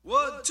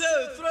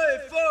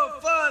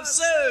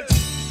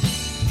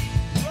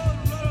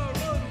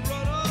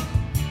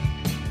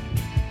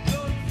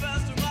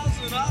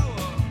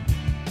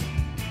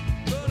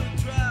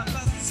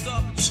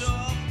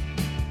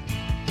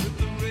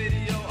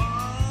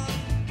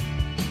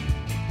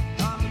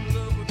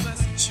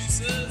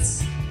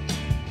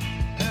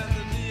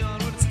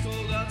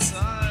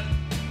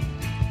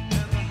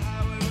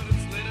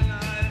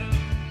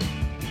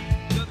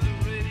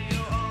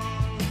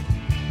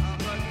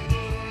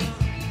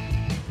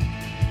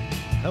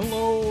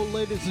Hello,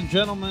 ladies and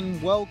gentlemen.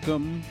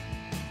 Welcome.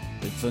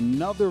 It's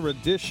another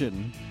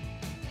edition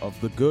of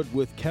The Good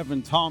with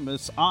Kevin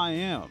Thomas. I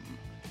am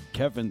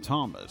Kevin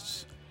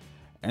Thomas.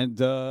 And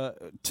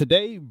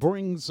today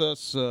brings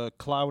us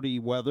cloudy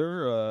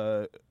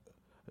weather.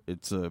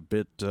 It's a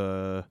bit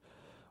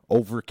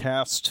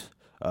overcast.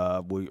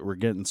 We're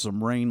getting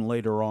some rain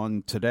later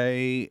on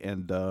today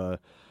and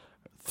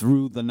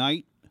through the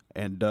night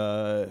and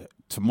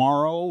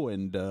tomorrow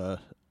and a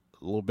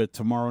little bit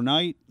tomorrow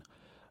night.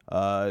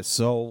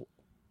 So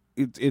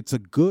it's a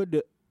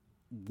good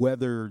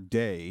weather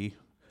day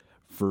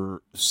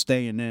for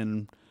staying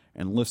in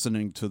and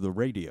listening to the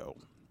radio.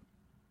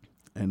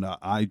 And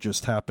I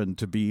just happen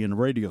to be in a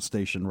radio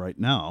station right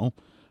now,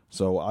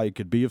 so I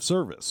could be of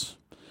service.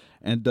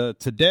 And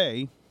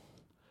today,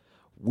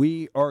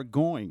 we are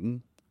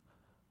going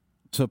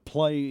to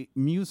play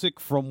music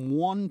from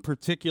one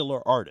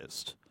particular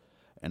artist.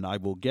 And I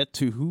will get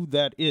to who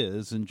that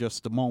is in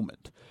just a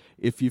moment.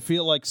 If you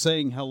feel like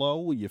saying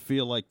hello, you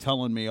feel like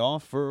telling me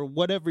off, or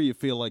whatever you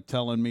feel like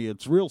telling me,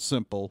 it's real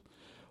simple.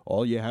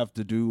 All you have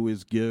to do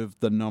is give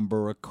the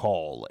number a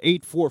call.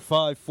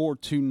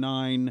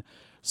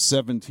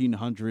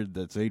 845-429-1700.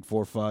 That's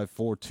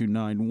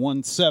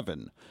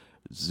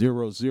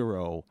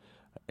 845-429-1700.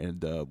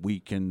 And we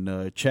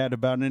can chat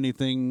about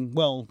anything,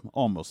 well,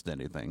 almost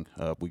anything.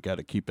 We got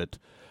to keep it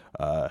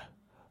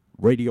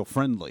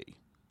radio-friendly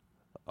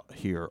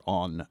here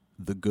on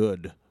The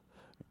Good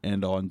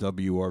and on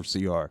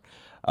WRCR.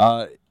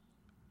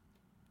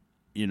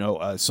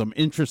 Some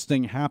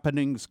interesting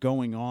happenings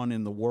going on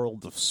in the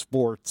world of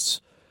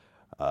sports.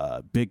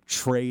 Big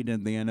trade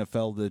in the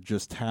NFL that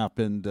just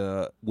happened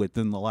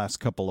within the last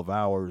couple of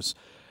hours.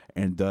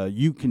 And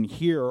you can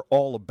hear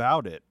all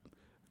about it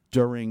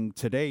during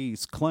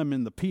today's Clem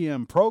in the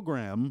PM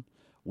program,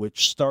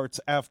 which starts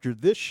after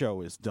this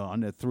show is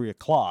done at 3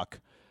 o'clock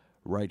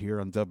right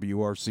here on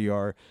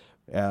WRCR.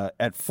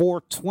 At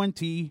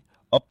 4:20,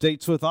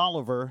 Updates with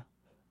Oliver.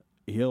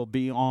 He'll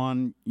be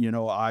on,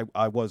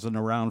 I wasn't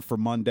around for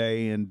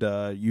Monday, and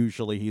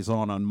usually he's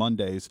on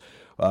Mondays.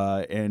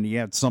 And he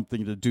had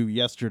something to do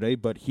yesterday,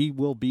 but he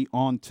will be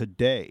on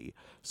today.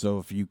 So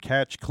if you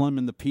catch Clem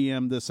in the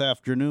PM this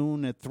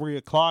afternoon at 3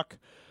 o'clock,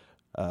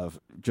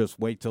 just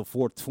wait till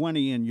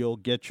 4:20 and you'll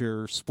get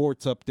your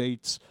sports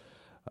updates.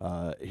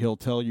 He'll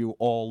tell you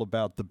all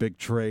about the big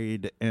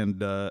trade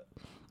and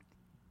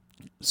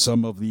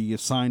some of the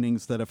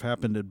signings that have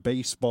happened in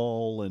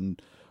baseball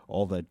and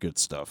all that good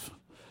stuff.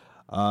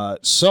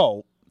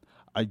 So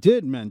I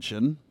did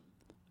mention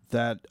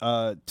that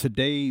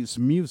today's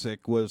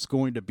music was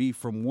going to be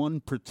from one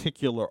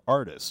particular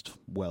artist.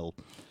 Well,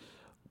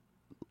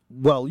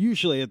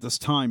 usually at this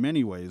time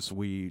anyways,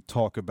 we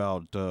talk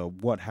about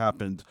what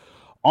happened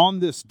on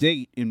this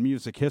date in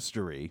music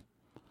history.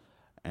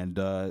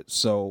 And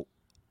so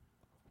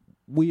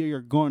we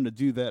are going to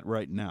do that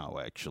right now,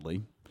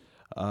 actually.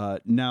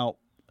 Now,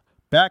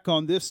 back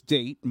on this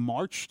date,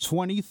 March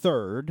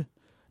 23rd,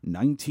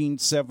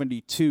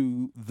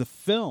 1972, the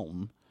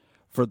film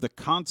for the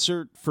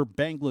Concert for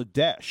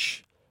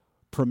Bangladesh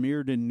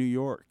premiered in New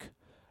York.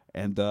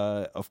 And,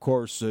 of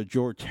course,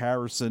 George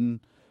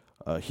Harrison,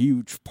 a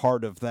huge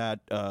part of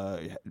that,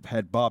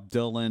 had Bob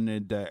Dylan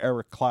and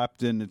Eric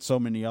Clapton and so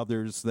many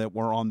others that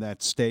were on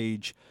that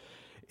stage.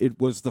 It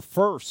was the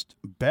first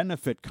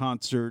benefit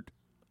concert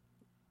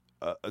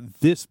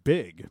this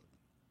big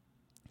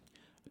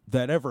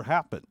that ever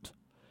happened.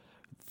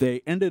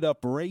 They ended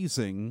up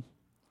raising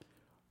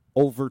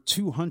over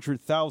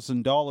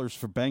 $200,000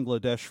 for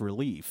Bangladesh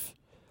relief,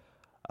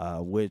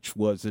 which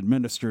was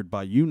administered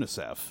by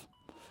UNICEF.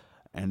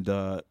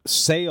 And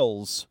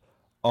sales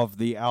of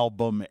the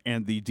album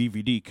and the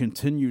DVD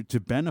continued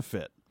to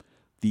benefit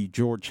the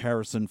George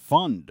Harrison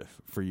Fund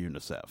for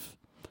UNICEF.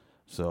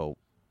 So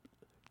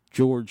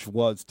George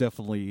was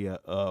definitely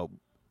a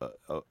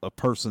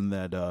person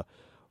that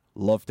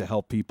loved to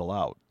help people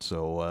out.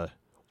 So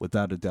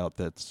without a doubt,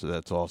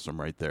 that's awesome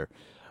right there.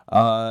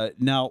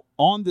 Now,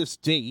 on this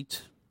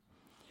date,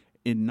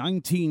 in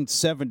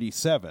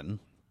 1977,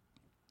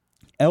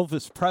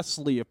 Elvis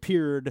Presley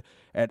appeared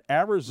at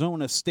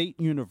Arizona State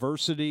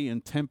University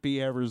in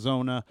Tempe,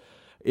 Arizona.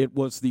 It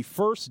was the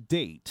first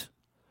date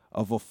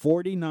of a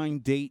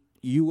 49-date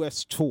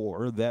U.S.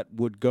 tour that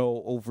would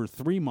go over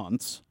 3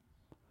 months.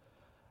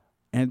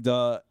 And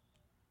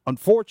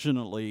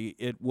unfortunately,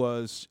 it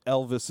was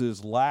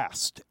Elvis's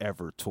last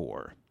ever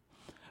tour.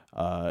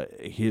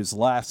 His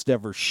last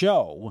ever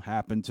show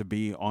happened to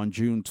be on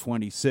June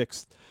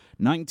 26th,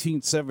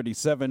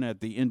 1977 at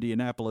the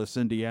Indianapolis,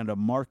 Indiana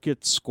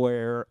Market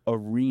Square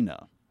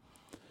Arena.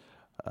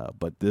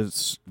 But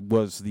this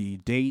was the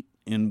date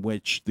in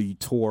which the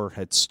tour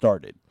had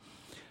started.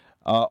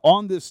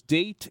 On this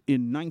date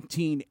in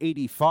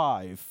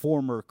 1985,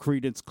 former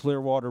Creedence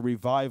Clearwater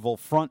Revival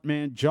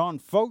frontman John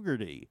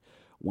Fogerty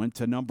went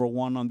to number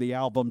 1 on the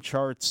album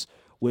charts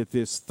with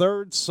his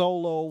third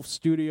solo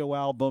studio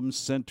album,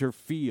 Center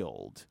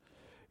Field.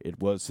 It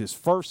was his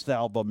first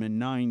album in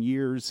 9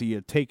 years. He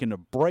had taken a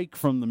break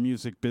from the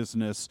music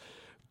business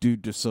due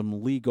to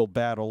some legal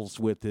battles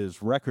with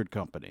his record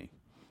company.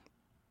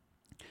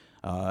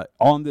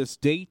 On this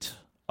date,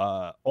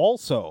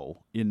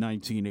 also in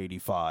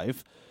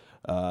 1985,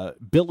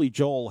 Billy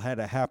Joel had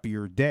a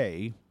happier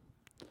day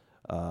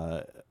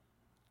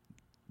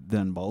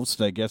than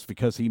most, I guess,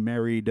 because he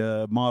married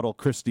model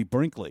Christy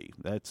Brinkley.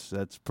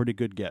 That's pretty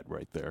good get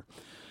right there.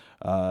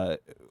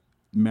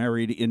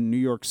 Married in New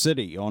York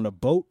City on a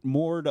boat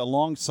moored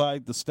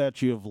alongside the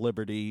Statue of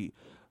Liberty.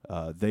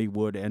 They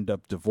would end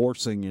up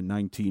divorcing in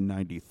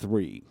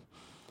 1993.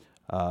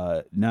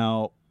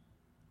 Now,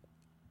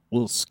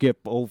 we'll skip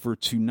over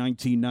to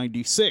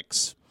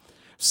 1996.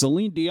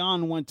 Celine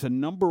Dion went to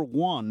number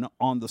 1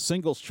 on the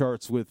singles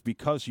charts with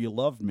Because You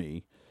Loved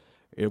Me.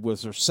 It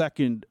was her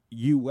second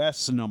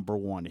U.S. number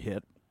 1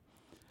 hit.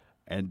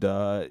 And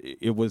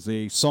it was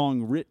a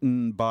song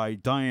written by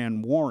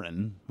Diane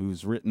Warren,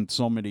 who's written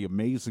so many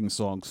amazing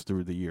songs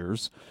through the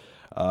years.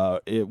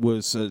 It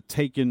was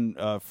taken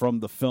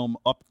from the film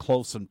Up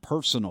Close and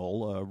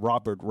Personal,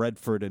 Robert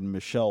Redford and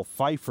Michelle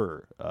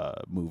Pfeiffer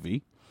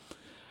movie.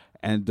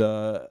 And,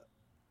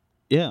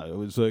 yeah, it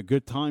was a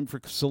good time for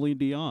Celine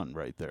Dion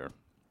right there.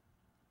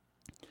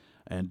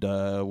 And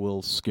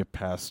we'll skip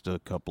past a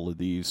couple of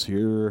these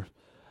here.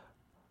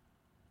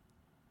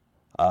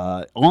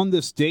 On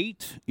this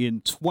date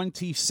in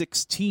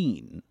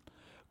 2016,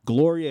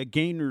 Gloria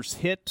Gaynor's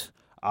hit,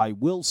 I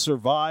Will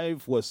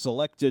Survive, was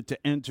selected to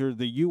enter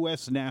the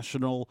U.S.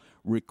 National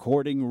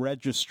Recording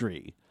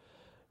Registry.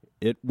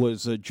 It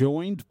was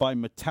joined by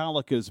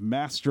Metallica's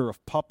Master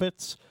of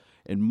Puppets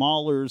and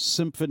Mahler's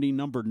Symphony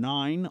No.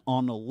 9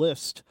 on a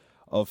list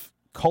of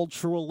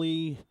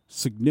culturally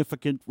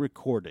significant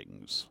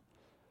recordings.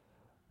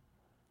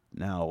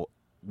 Now,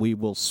 we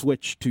will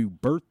switch to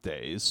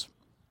birthdays.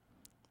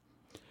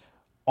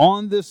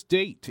 On this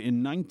date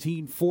in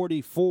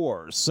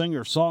 1944,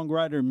 singer,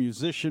 songwriter,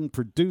 musician,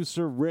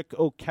 producer Rick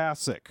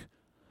Ocasek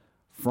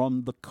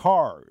from The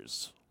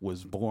Cars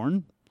was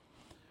born.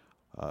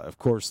 Of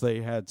course,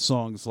 they had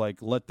songs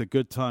like Let the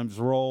Good Times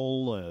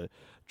Roll,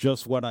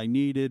 Just What I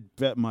Needed,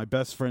 My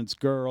Best Friend's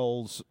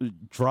Girls,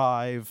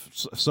 Drive.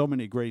 So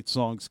many great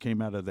songs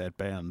came out of that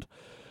band.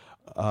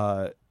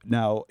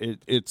 Now,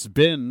 it's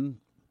been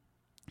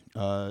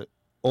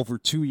over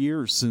 2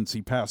 years since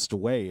he passed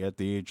away at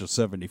the age of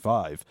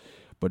 75,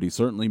 but he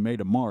certainly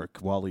made a mark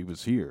while he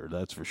was here,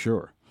 that's for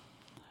sure.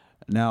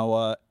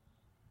 Now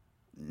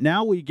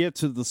we get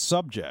to the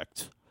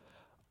subject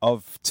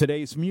of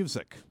today's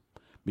music,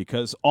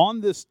 because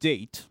on this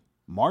date,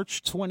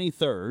 March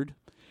 23rd,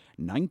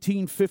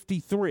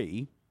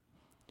 1953,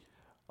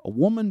 a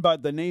woman by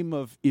the name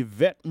of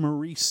Yvette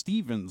Marie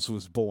Stevens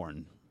was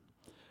born.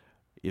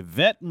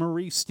 Yvette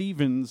Marie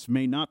Stevens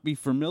may not be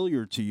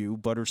familiar to you,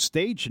 but her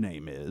stage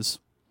name is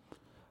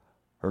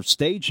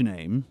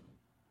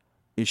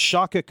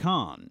Chaka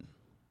Khan.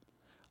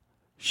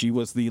 She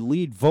was the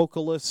lead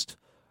vocalist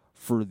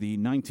for the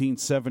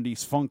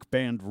 1970s funk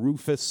band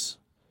Rufus.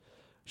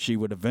 She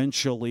would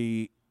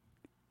eventually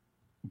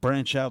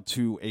branch out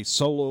to a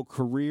solo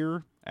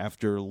career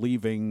after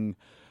leaving,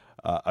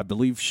 I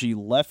believe she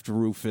left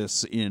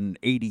Rufus in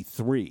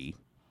 83.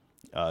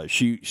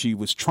 She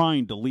was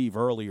trying to leave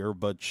earlier,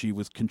 but she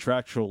was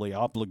contractually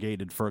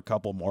obligated for a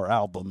couple more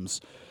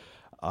albums.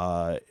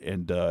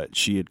 And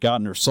she had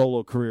gotten her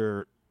solo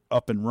career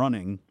up and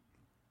running,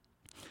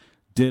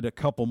 did a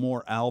couple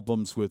more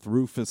albums with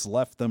Rufus,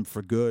 left them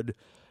for good,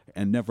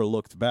 and never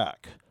looked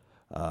back.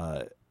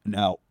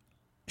 Now,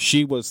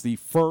 she was the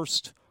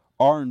first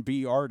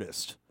R&B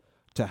artist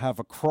to have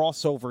a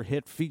crossover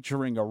hit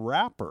featuring a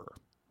rapper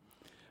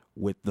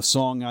with the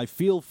song I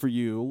Feel For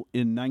You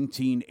in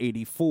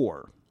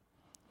 1984.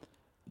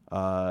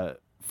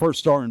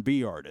 First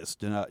R&B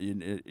artist.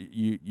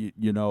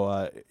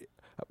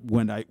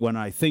 When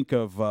I think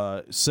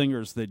of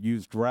singers that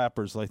used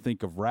rappers, I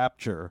think of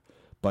Rapture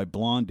by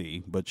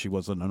Blondie, but she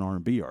wasn't an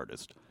R&B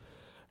artist.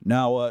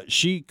 Now,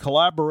 she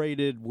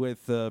collaborated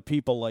with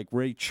people like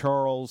Ray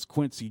Charles,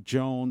 Quincy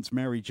Jones,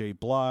 Mary J.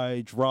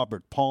 Blige,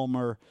 Robert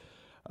Palmer,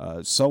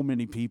 so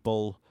many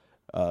people.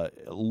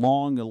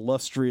 Long,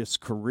 illustrious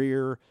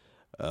career.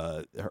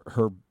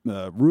 Her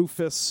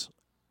Rufus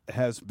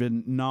has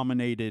been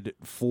nominated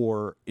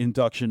for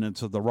induction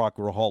into the Rock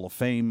and Roll Hall of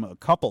Fame a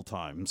couple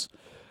times.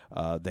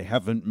 They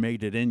haven't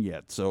made it in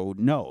yet. So,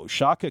 no,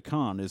 Chaka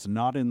Khan is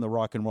not in the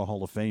Rock and Roll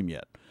Hall of Fame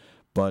yet.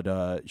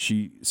 But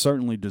she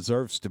certainly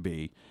deserves to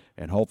be,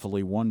 and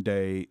hopefully one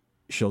day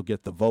she'll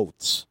get the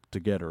votes to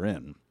get her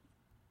in.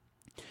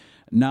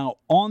 Now,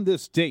 on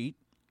this date,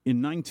 in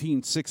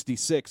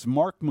 1966,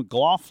 Mark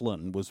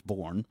McLaughlin was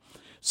born,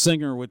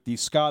 singer with the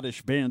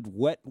Scottish band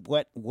Wet,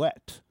 Wet,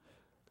 Wet,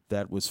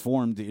 that was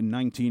formed in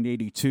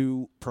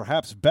 1982,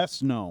 perhaps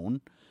best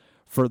known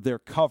for their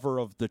cover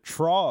of the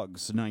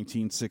Troggs'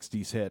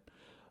 1960s hit,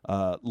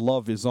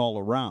 Love Is All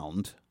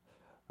Around.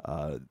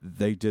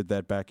 They did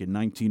that back in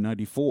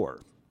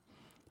 1994.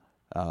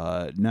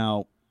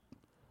 Now,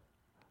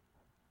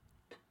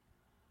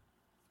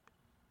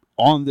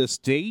 on this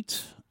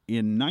date,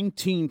 in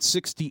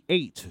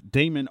 1968,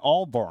 Damon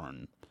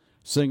Albarn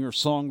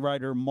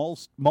Singer-songwriter,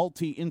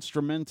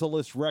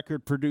 multi-instrumentalist,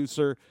 record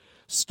producer,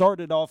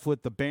 started off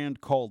with the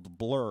band called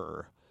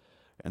Blur.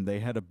 And they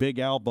had a big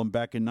album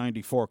back in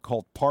 94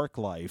 called Park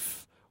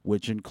Life,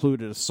 which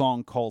included a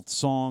song called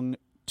Song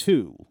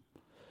 2,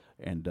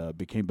 and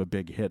became a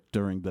big hit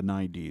during the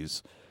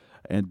 90s.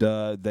 And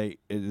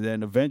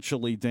then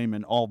eventually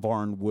Damon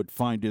Albarn would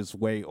find his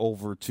way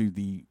over to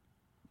the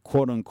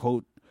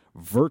quote-unquote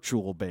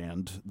virtual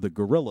band, the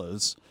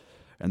Gorillaz,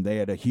 and they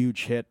had a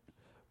huge hit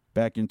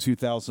back in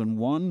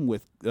 2001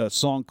 with a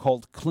song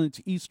called Clint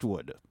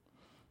Eastwood.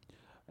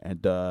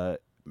 And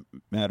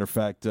matter of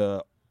fact,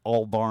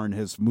 Albarn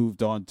has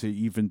moved on to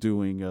even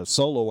doing a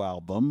solo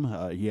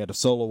album. He had a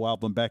solo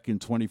album back in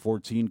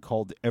 2014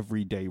 called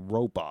Everyday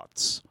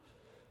Robots.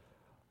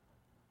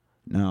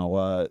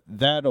 Now,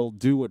 that'll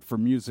do it for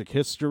music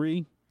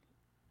history.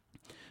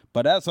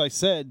 But as I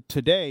said,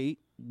 today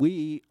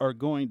we are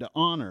going to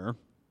honor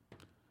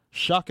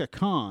Chaka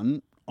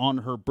Khan on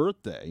her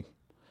birthday.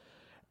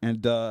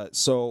 And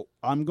so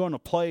I'm going to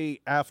play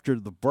after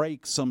the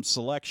break some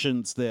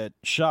selections that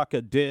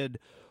Chaka did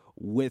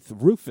with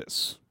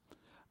Rufus.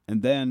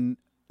 And then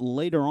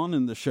later on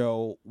in the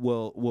show,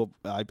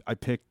 I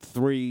picked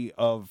 3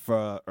 of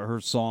her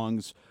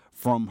songs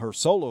from her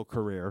solo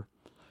career.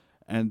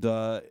 And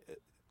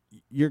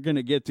you're going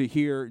to get to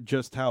hear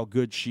just how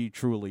good she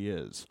truly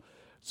is.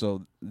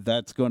 So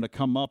that's going to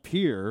come up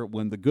here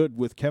when The Good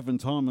with Kevin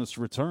Thomas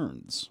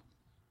returns.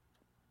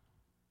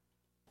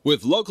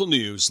 With local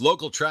news,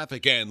 local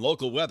traffic, and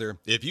local weather,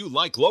 if you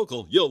like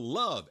local, you'll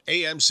love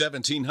AM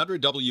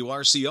 1700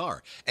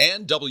 WRCR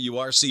and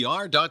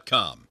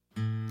WRCR.com.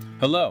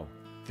 Hello,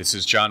 this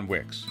is John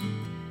Wicks.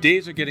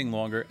 Days are getting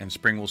longer and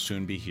spring will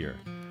soon be here.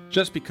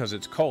 Just because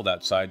it's cold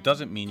outside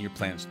doesn't mean your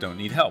plants don't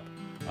need help.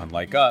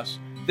 Unlike us,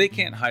 they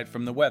can't hide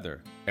from the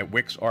weather. At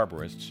Wicks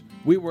Arborists,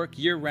 we work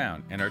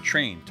year-round and are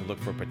trained to look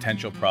for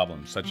potential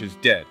problems such as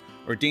dead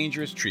or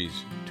dangerous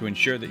trees to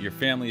ensure that your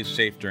family is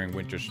safe during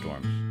winter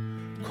storms.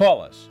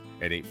 Call us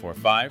at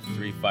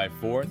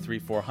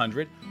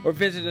 845-354-3400 or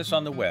visit us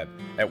on the web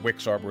at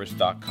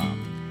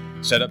wicksarborist.com.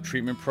 Set up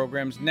treatment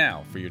programs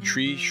now for your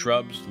trees,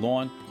 shrubs,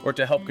 lawn, or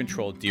to help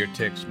control deer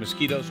ticks,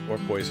 mosquitoes, or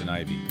poison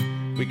ivy.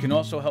 We can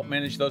also help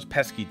manage those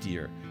pesky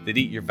deer that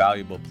eat your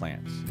valuable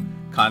plants.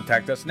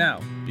 Contact us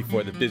now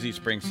before the busy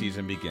spring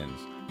season begins.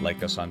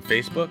 Like us on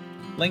Facebook,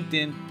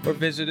 LinkedIn, or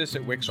visit us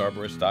at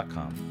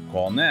wicksarborist.com.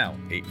 Call now,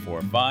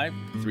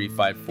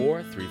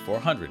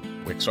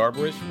 845-354-3400. Wicks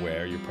Arborist,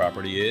 where your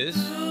property is.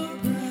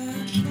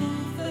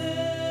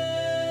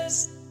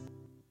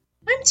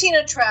 I'm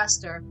Tina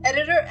Traster,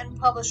 editor and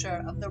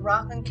publisher of the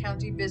Rockland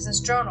County Business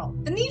Journal.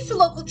 The need for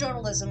local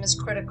journalism is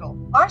critical.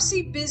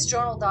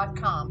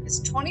 rcbizjournal.com is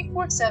a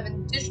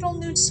 24/7 digital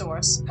news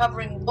source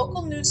covering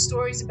local news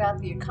stories about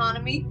the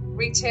economy,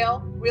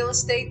 retail, real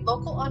estate,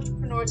 local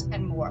entrepreneurs,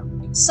 and more.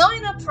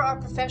 Sign up for our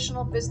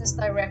professional business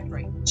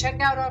directory. Check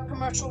out our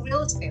commercial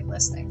real estate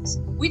listings.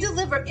 We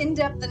deliver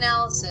in-depth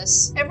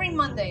analysis every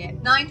Monday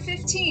at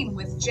 9:15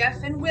 with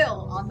Jeff and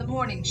Will on the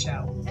morning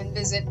show. And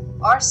visit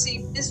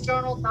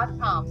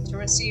rcbizjournal.com to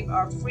receive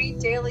our free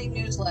daily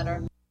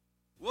newsletter.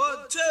 1,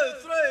 2,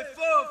 3,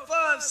 4,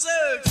 5,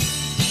 6.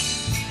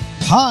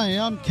 Hi,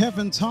 I'm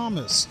Kevin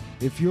Thomas.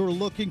 If you're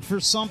looking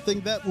for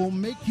something that will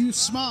make you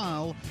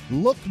smile,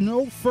 look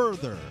no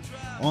further.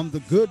 On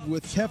The Good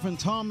with Kevin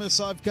Thomas,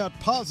 I've got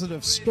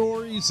positive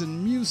stories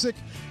and music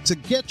to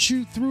get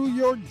you through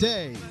your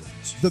day.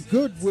 The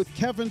Good with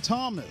Kevin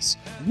Thomas,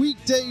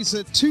 weekdays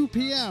at 2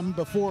 p.m.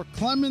 before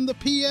Clemmin' the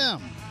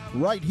PM,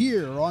 right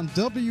here on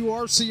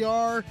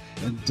WRCR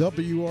and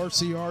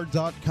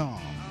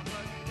WRCR.com.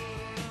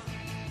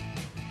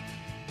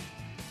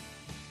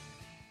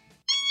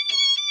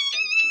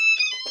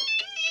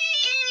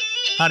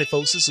 Howdy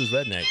folks, this is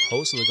Redneck,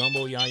 host of the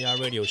Gumbo Yaya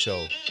Radio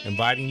Show,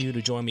 inviting you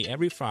to join me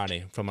every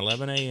Friday from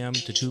 11 a.m.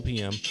 to 2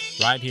 p.m.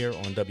 right here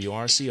on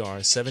WRCR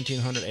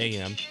 1700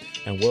 a.m.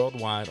 and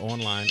worldwide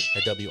online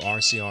at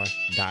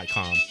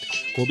WRCR.com.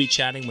 We'll be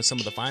chatting with some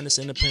of the finest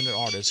independent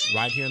artists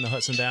right here in the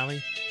Hudson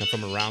Valley and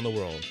from around the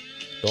world.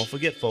 Don't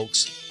forget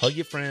folks, hug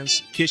your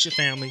friends, kiss your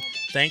family,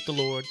 thank the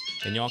Lord,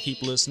 and y'all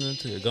keep listening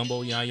to the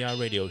Gumbo Yaya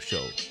Radio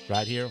Show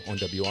right here on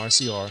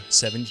WRCR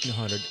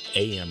 1700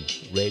 a.m.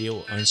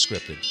 Radio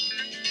Unscripted.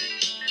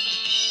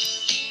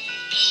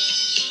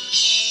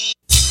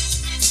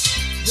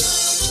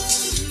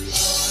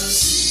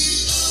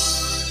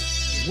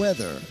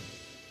 Weather.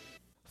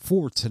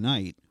 For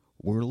tonight,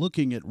 we're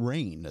looking at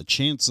rain, a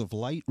chance of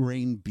light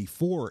rain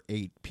before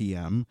 8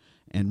 p.m.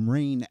 and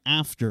rain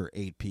after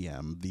 8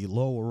 p.m. The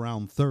low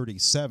around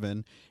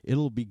 37.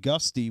 It'll be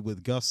gusty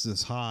with gusts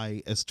as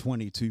high as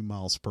 22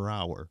 miles per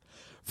hour.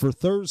 For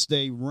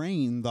Thursday,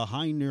 rain, the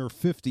high near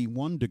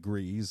 51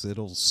 degrees.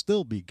 It'll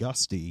still be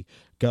gusty,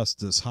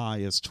 gusts as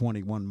high as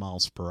 21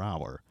 miles per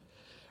hour.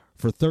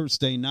 For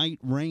Thursday night,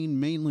 rain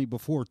mainly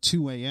before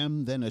 2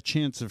 a.m., then a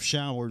chance of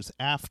showers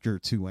after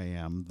 2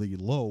 a.m., the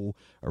low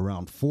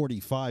around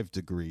 45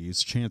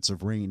 degrees, chance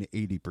of rain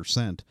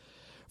 80%.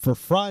 For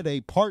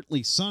Friday,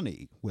 partly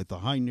sunny with a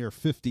high near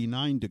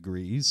 59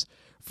 degrees.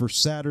 For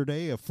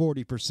Saturday, a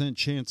 40%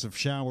 chance of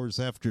showers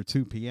after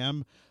 2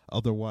 p.m.,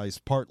 otherwise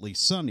partly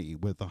sunny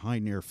with a high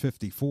near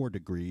 54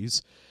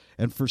 degrees.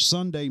 And for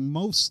Sunday,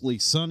 mostly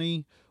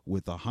sunny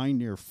with a high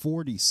near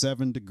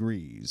 47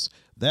 degrees.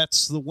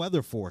 That's the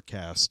weather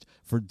forecast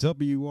for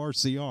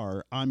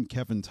WRCR. I'm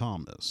Kevin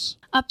Thomas.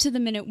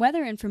 Up-to-the-minute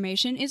weather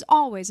information is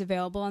always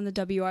available on the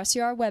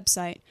WRCR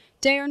website.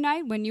 Day or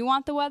night, when you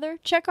want the weather,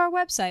 check our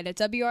website at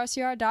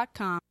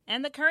WRCR.com.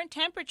 And the current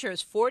temperature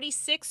is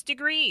 46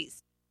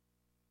 degrees.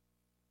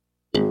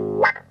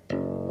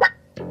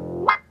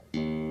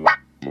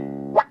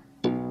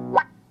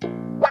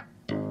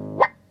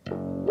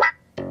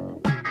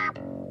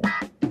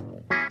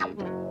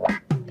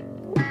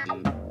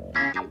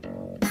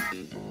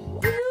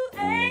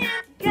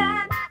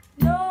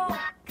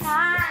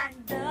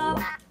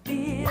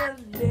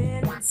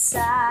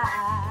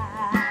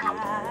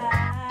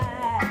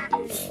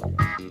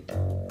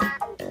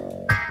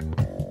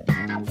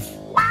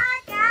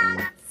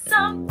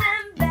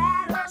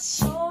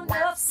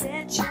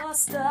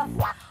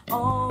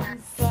 On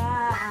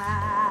fire.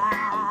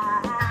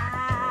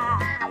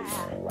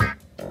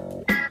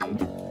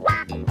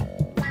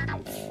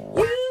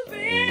 You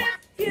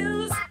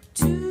refuse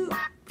to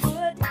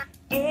put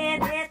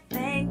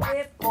anything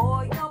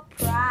before your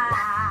pride.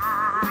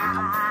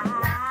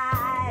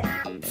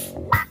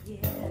 Yeah.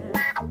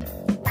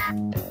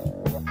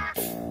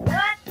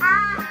 What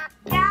I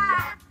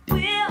got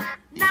will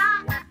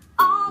knock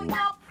all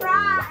your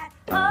pride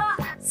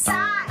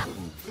aside.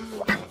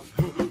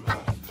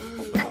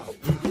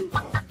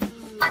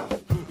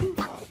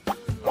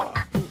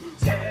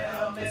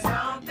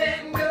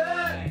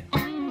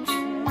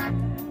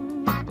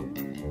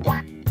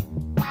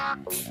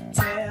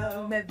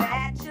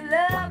 That you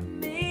love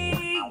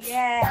me,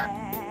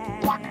 yeah.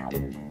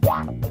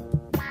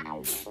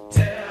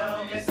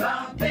 Tell me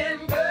something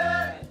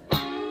good.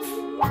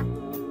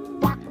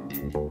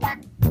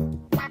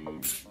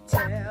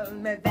 Tell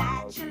me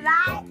that you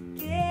like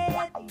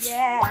it,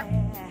 yeah.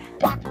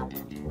 Got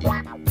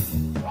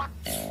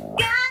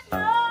no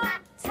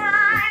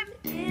time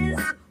is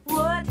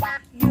what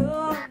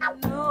you're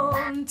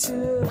known to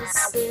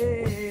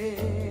say.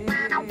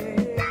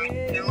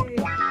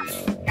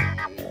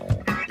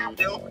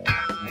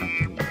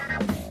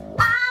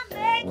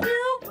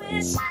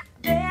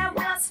 There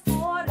was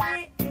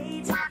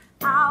 48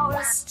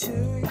 hours to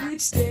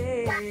each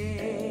day.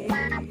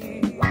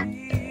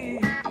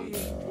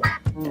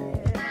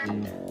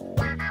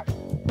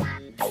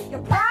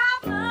 Your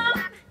problem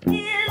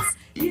is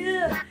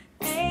you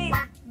ain't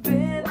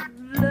been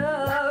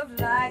loved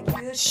like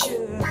you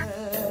should.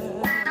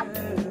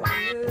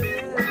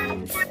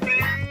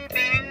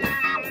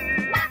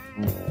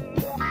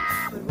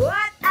 But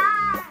what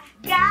I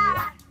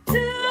got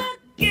to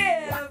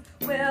give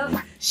will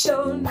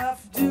sure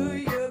enough do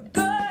you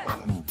good.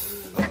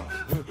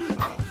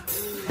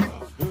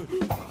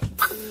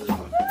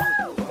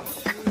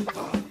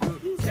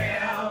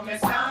 Tell me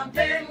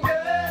something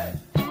good.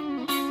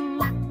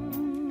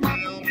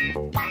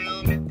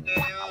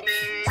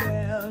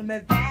 Tell me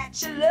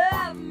that you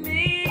love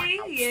me,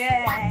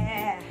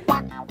 yeah.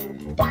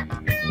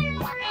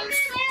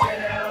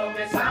 Tell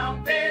me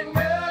something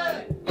good.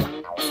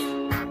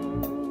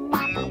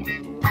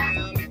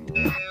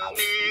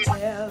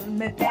 Tell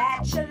me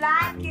that you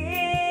like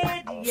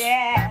it,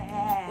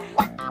 yeah.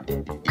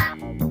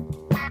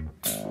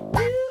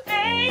 You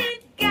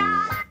ain't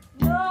got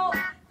no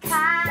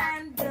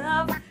kind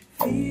of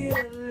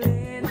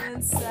feeling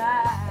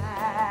inside.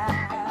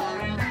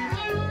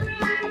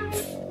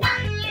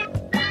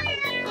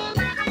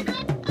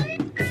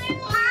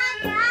 I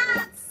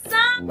got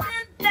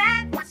something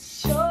that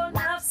sure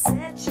enough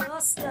set your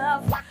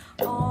stuff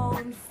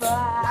on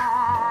fire.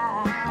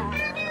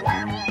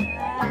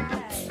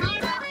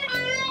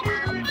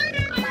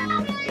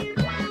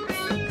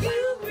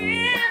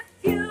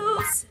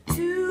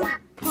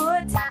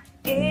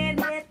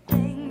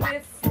 Anything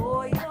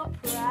before your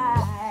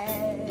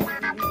pride.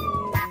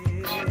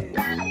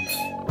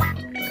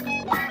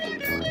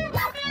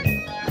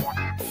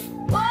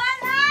 What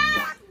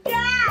I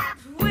got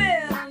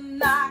will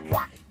knock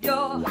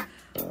your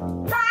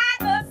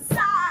pride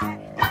aside.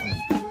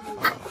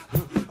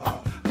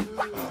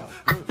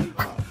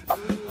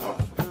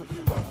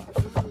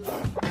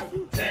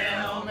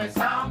 Tell me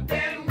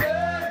something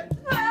good.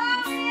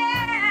 Oh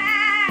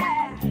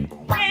yeah,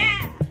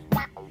 yeah.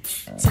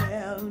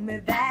 Tell me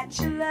that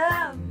you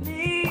love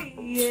me,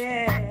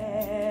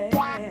 yeah.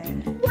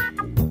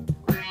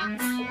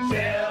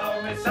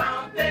 Tell me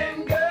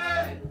something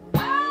good.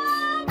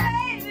 Oh,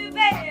 baby,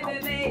 baby,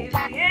 baby,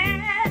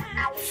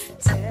 yeah.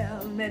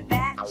 Tell me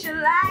that you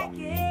like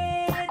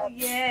it,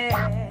 yeah.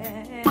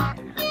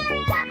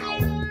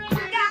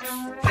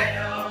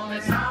 Tell me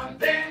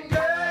something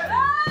good.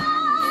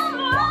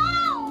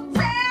 Oh,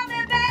 tell me,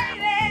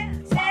 baby,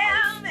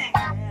 tell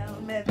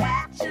me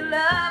that you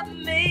love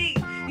me,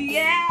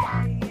 yeah.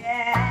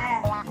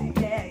 Yeah,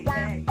 yeah,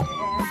 yeah,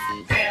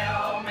 yeah.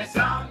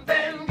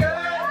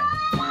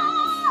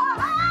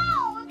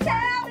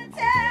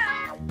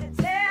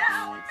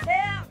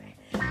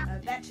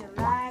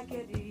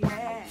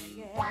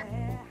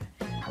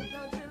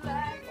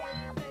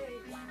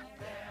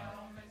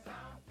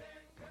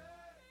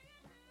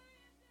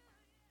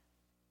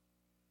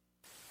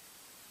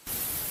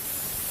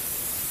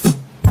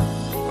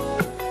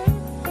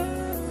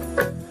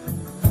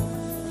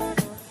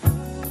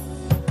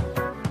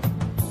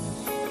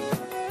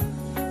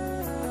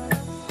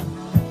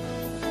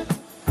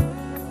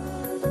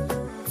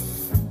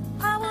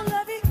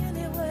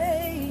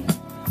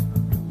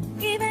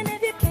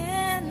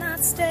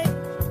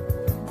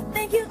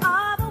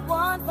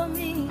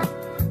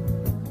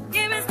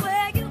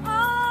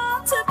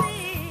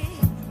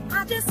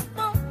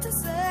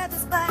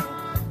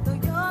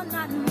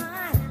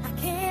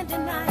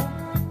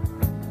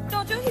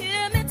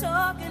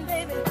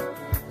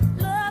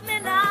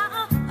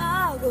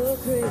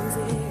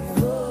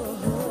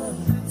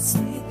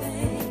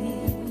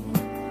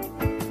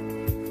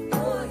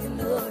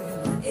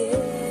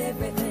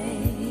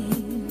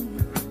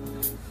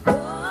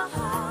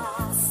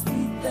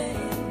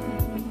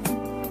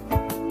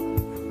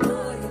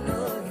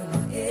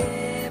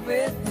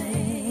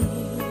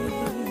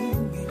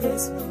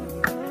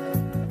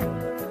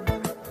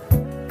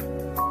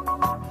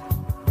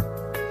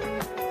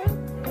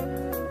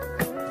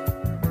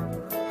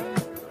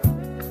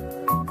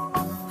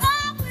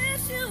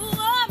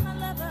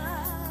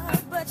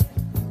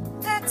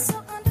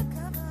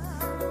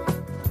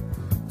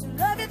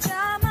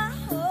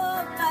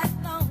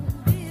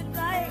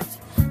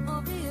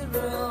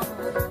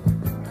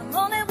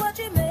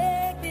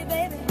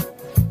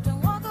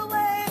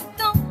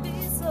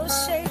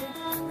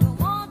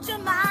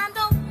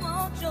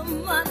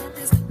 Money.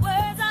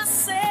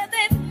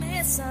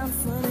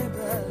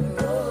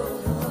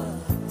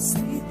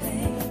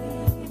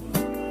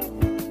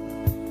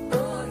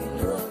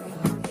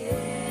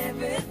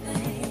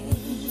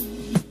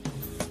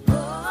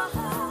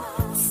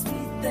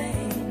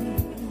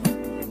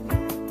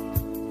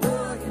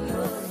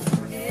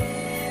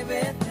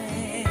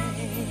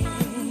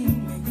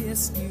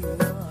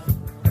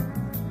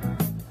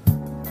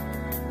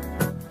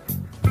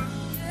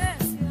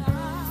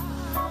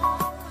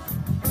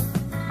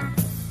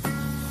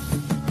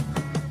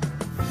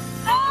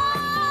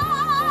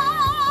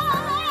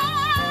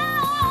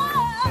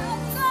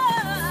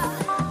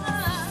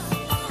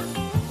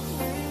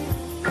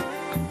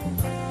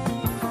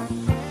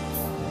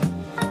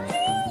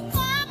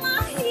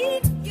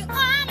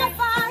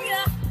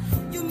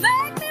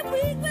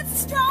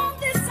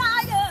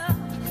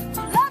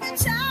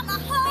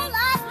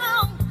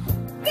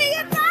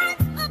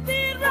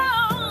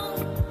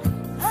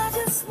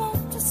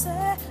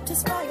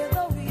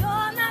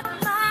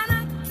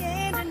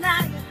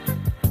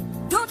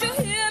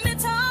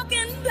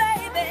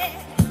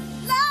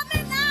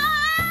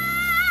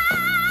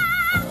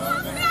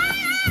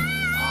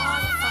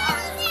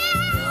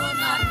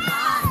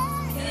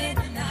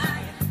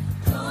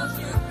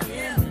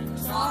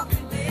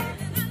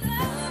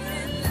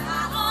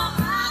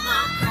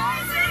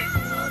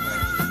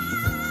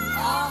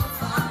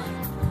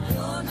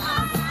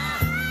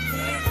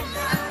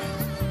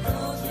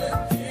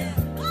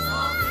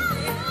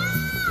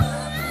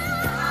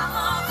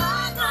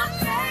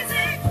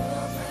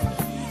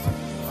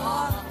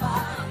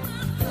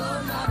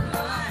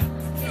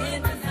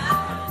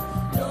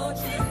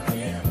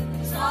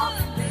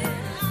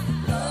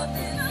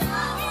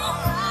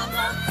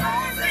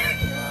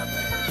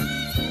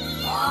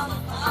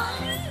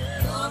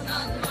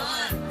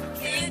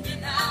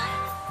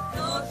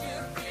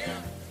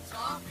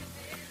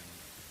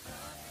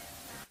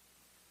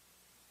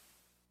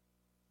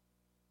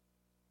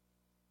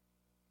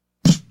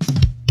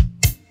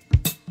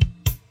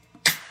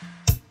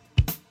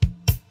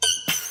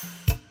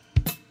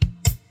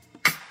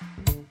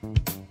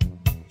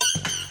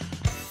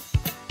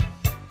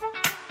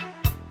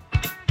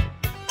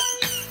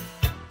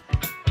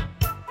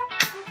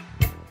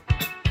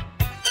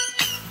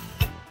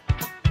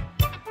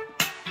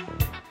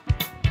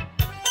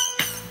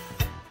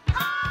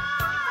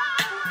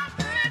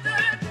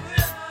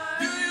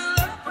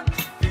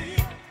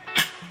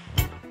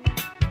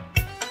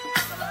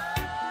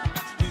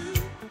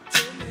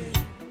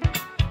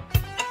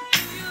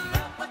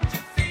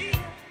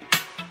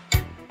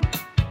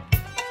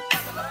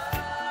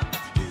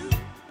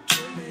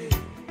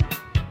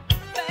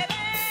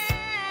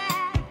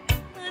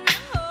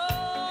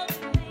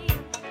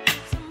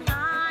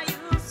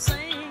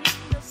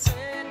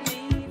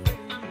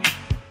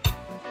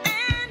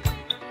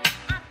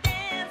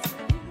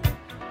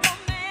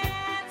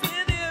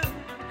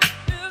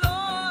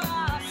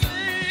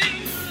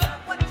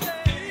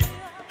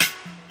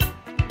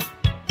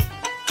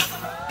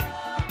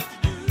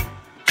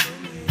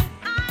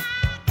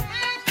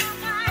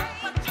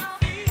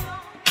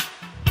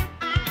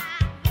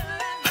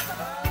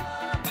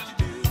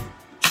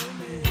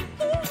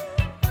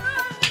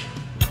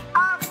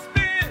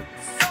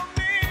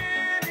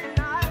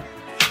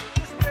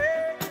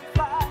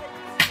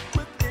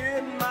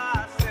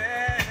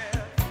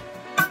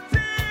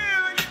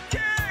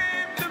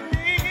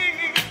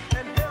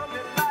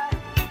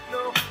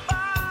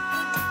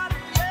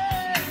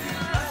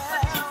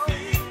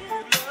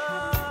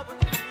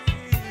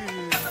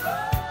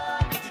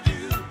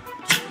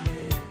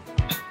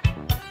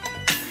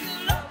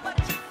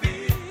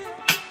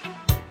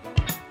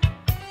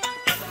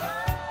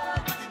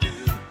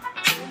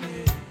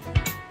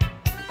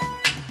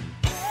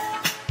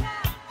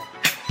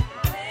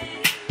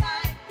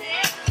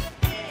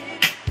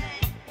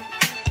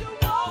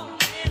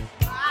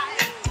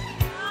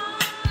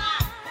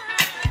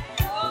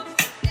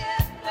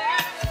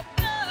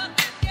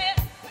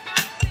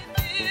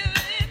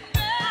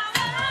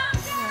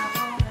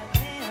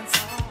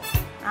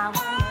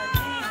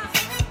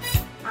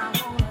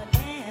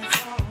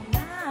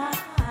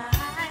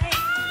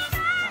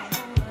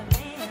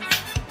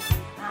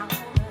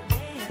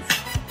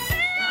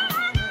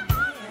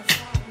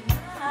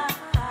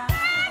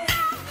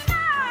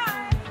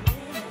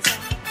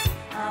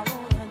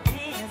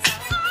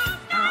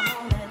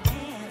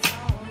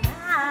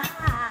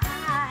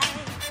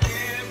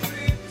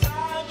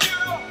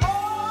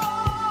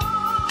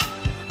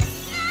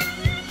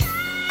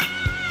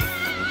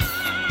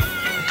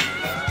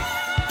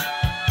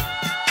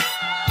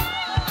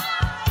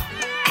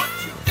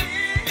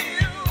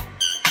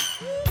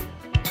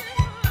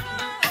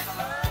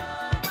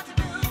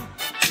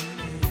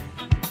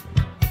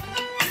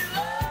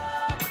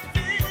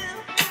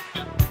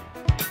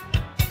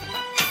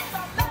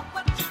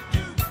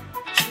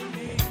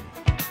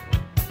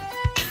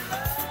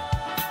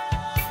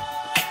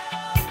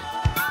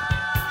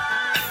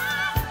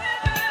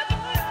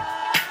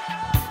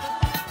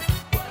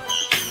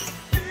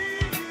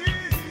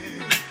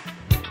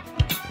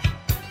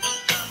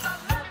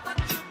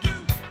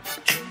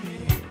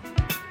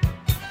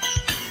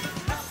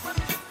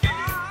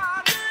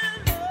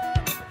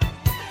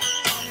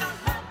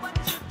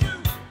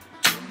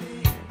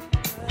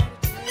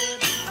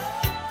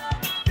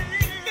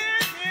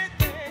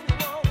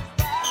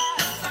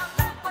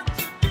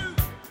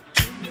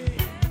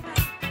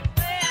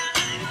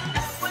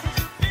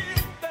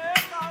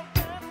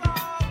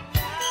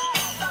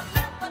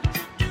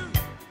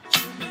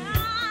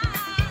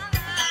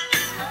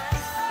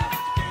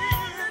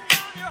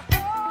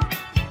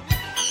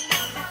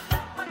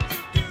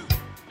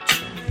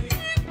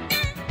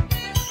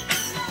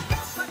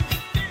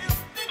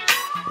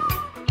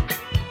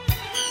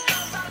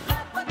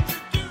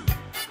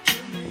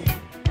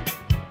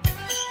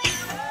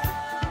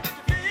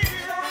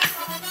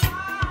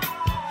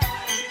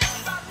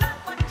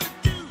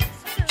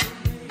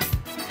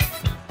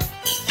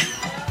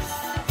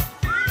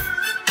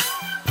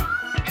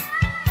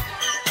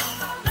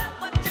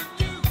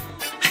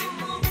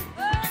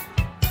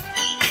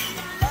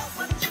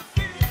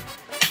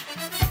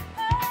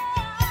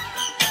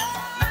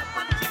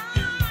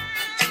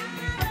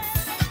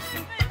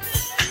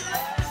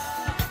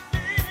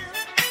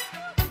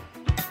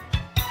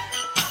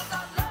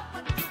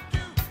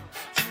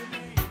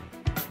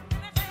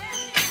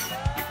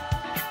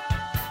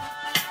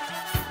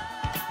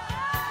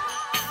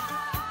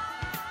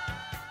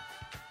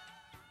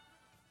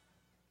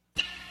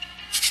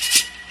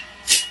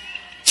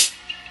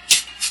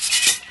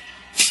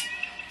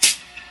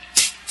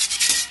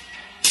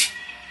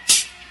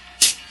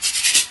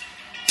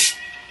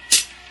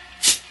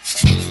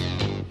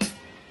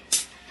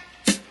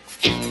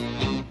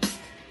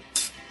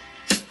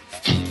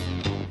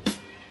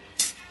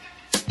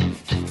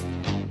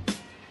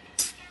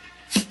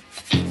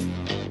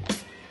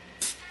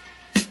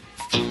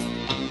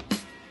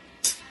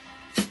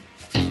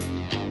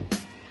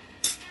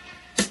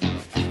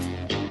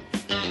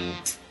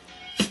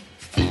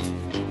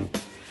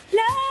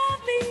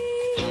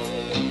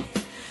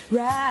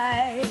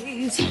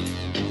 right.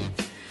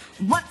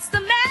 What's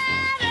the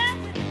matter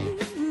with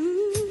you?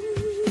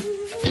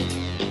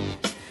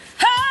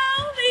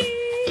 Hold me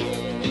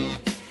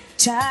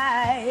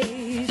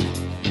tight.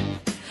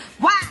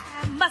 Why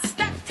must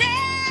I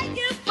tell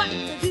you what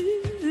to do?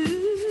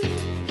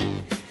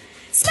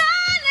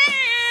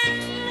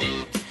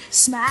 Smiling,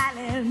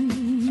 smiling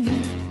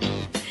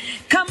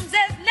comes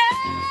as no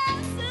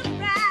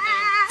surprise.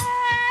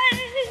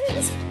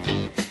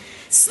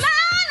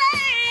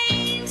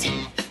 Smiling,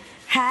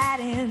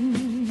 hiding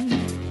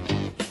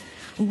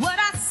what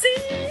I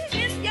see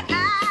in your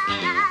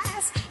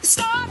eyes. The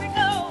story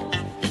goes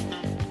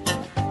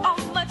on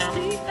much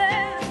deeper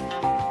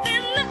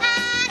than the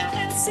eye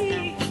can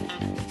see.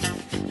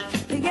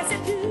 Yes,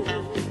 it do.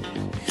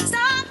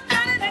 Stop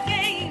running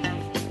again.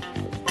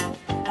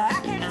 I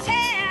can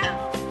tell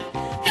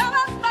you're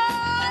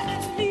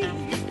avoiding me.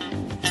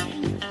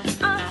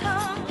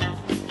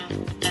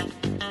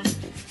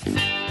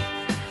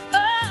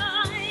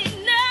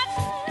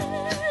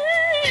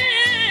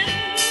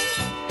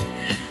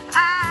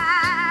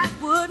 I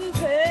wouldn't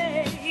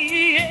pay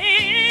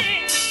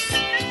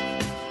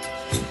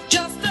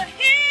just to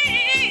hear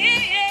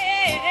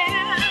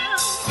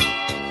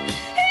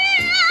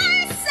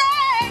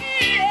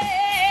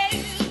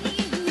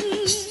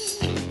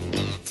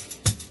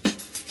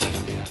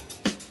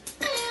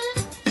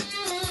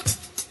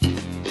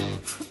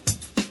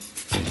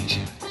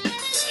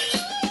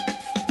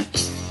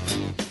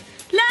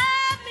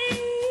love me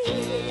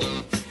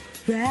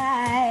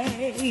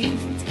right.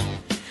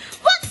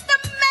 What's the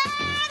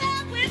matter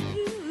with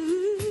you?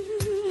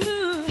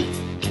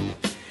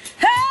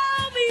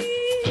 Hold me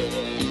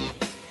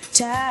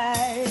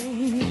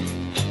tight.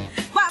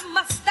 Why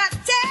must I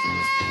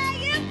tell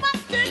you what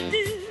to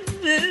do?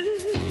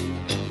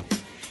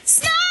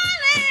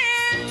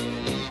 Smiling,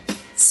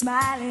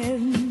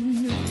 smiling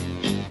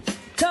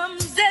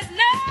comes as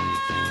no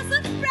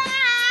surprise.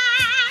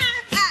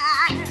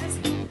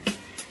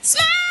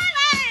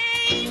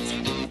 Smiling,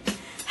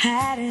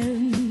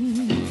 hiding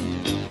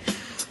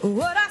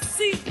what I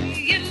see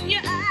in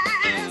your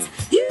eyes.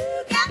 You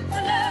got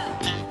the love,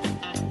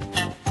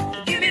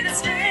 give me the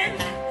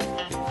strength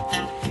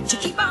to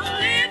keep on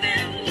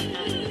living.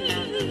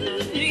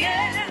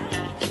 Yeah,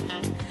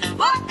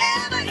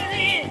 whatever it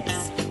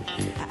is,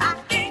 I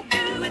can't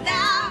do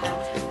without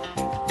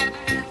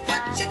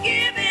what you're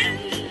giving.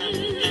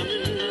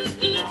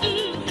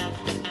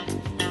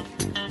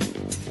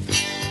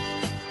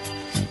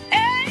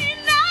 Ain't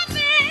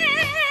nothing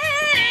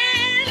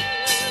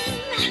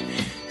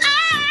I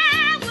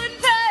wouldn't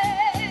pay.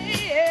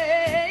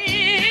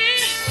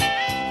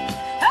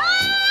 Oh,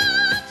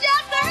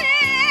 just to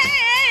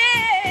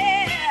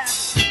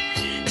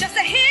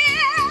hear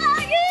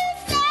you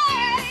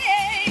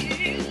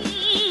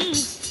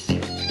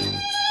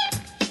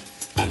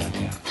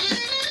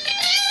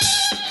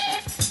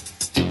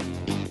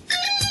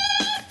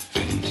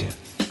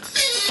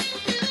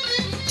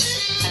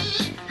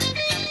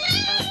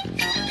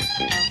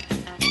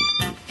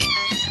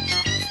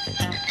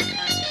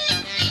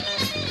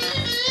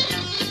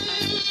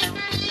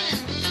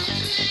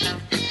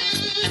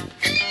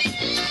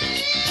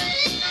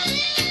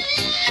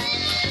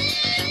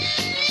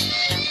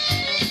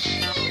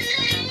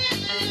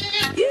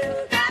You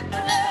got the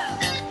love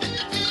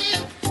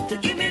to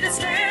give me the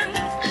strength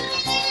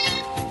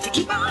to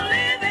keep on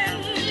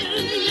living.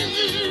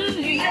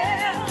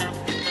 Yeah,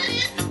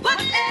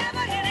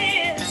 whatever it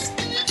is,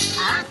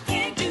 I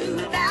can't do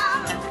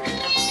without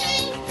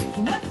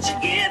what you're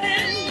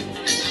giving.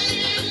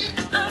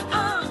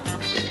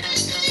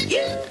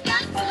 You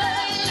got the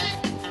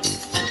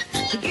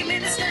love to give me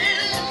the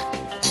strength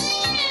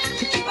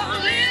to keep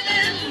on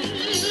living.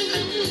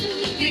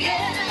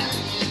 Yeah.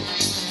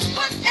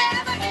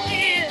 Whatever it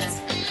is,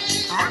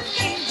 I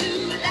can't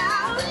do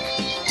without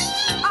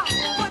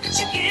what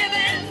you're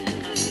giving.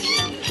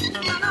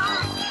 No, no.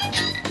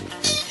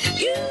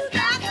 You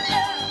got the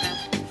love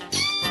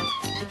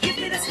to give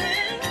me the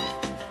strength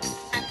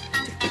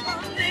to keep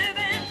on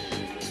living.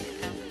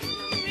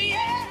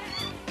 Yeah,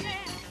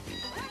 yeah.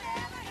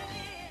 Whatever it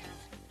is.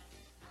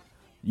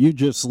 You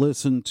just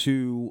listened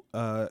to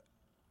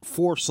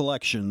 4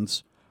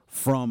 selections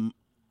from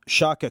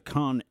Chaka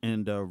Khan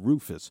and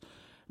Rufus.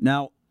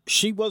 Now,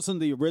 she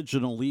wasn't the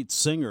original lead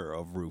singer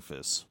of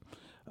Rufus.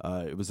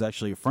 It was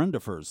actually a friend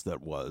of hers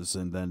that was.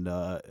 And then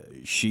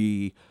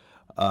she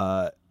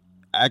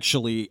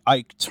actually,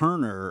 Ike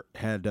Turner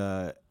had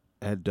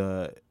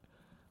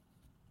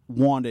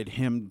wanted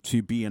him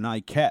to be an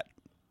Ikette,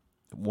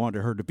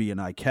 wanted her to be an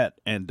Ikette.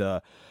 And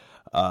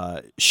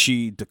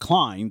she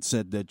declined,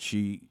 said that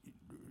she,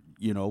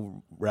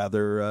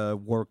 rather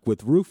work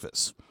with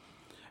Rufus.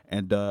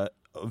 And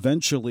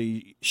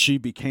eventually she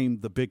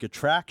became the big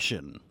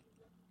attraction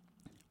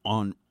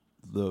on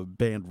the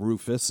band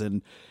Rufus,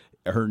 and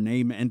her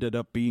name ended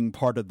up being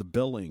part of the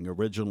billing.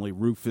 Originally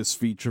Rufus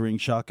featuring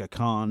Chaka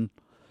Khan,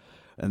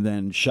 and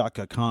then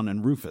Chaka Khan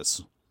and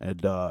Rufus.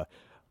 And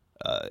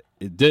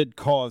it did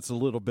cause a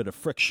little bit of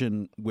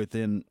friction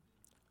within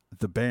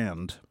the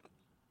band,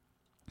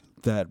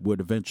 that would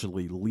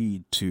eventually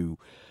lead to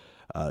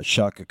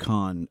Chaka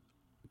Khan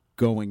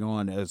going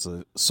on as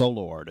a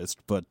solo artist.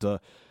 But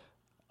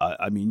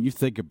I mean, you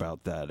think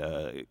about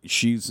that.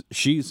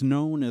 She's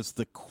known as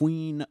the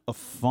Queen of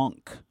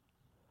Funk.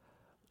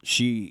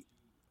 She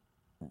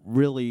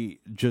really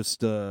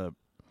just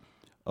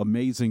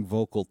amazing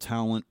vocal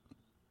talent,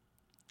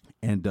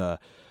 and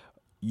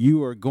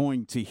you are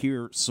going to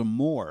hear some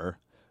more,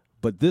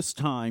 but this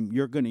time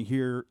you're going to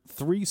hear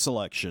 3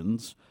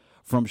 selections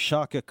from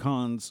Chaka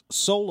Khan's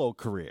solo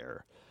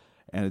career.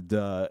 And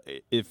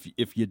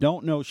if you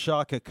don't know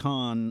Chaka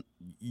Khan,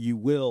 you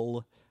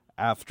will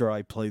after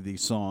I play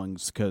these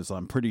songs, because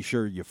I'm pretty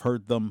sure you've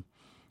heard them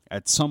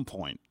at some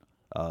point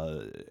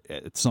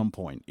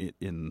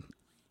in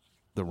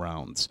the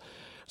rounds.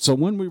 So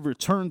when we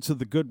return to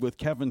The Good with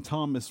Kevin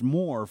Thomas,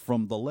 more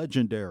from the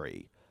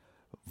legendary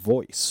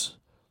voice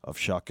of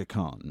Chaka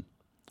Khan,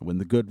 when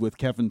The Good with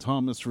Kevin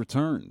Thomas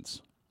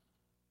returns.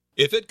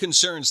 If it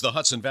concerns the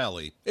Hudson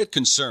Valley, it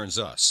concerns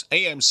us.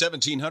 AM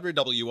 1700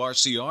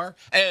 WRCR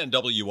and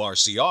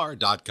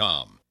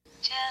WRCR.com.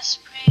 Just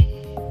breathe.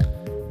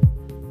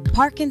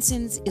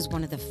 Parkinson's is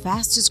one of the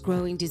fastest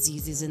growing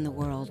diseases in the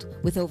world,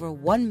 with over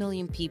 1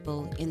 million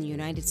people in the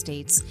United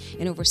States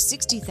and over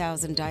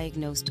 60,000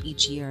 diagnosed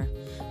each year.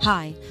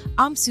 Hi,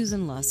 I'm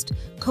Susan Lust,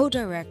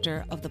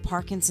 co-director of the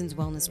Parkinson's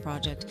Wellness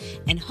Project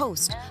and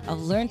host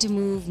of Learn to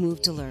Move,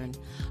 Move to Learn.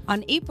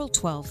 On April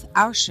 12th,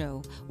 our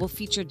show will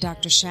feature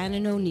Dr.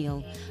 Shannon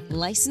O'Neill,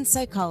 licensed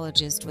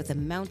psychologist with the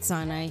Mount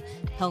Sinai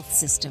Health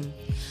System.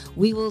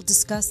 We will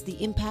discuss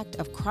the impact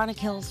of chronic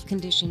health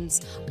conditions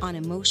on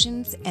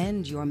emotions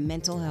and your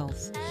mental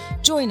health.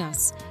 Join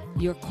us.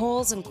 Your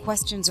calls and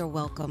questions are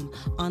welcome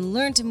on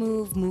Learn to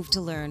Move, Move to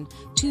Learn,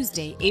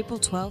 Tuesday, April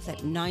 12th at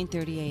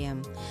 9:30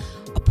 a.m.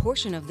 A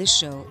portion of this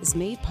show is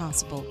made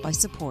possible by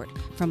support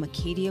from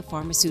Acadia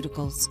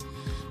Pharmaceuticals.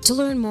 To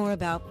learn more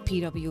about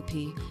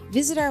PWP,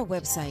 visit our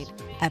website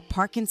at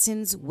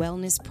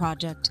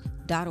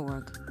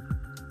parkinsonswellnessproject.org.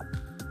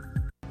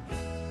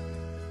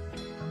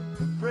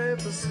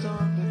 Brave the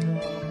storm to come,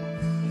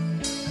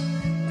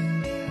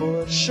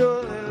 for it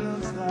surely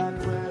looks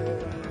that way.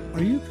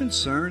 Are you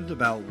concerned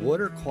about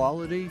water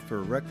quality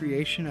for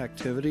recreation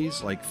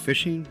activities like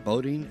fishing,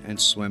 boating, and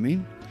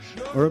swimming?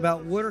 Or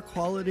about water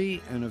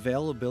quality and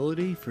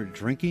availability for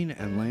drinking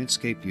and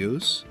landscape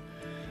use?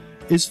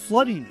 Is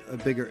flooding a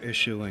bigger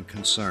issue and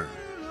concern?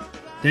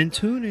 Then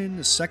tune in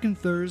the second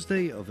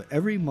Thursday of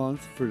every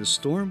month for the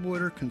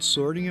Stormwater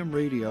Consortium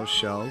radio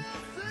show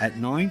at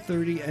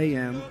 9:30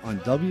 a.m. on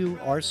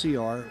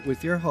WRCR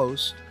with your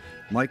host,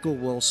 Michael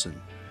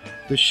Wilson.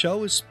 The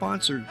show is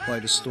sponsored by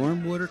the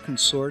Stormwater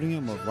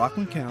Consortium of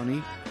Rockland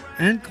County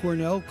and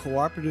Cornell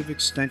Cooperative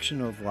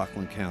Extension of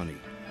Rockland County.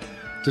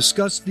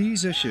 Discuss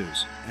these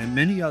issues and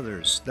many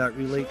others that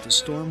relate to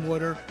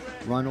stormwater,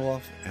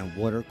 runoff, and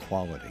water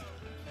quality.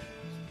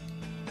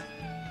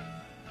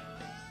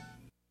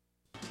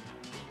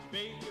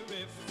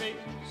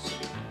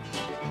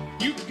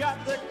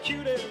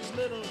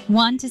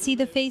 Want to see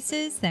the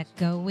faces that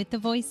go with the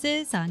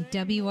voices on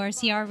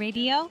WRCR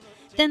Radio?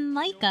 Then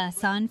like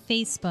us on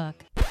Facebook.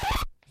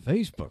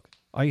 Facebook?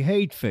 I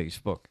hate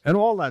Facebook and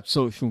all that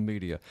social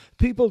media.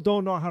 People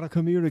don't know how to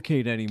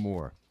communicate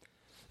anymore.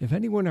 If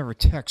anyone ever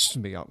texts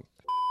me, I'll...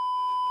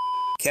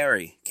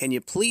 Carrie, can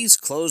you please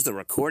close the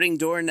recording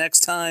door next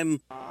time?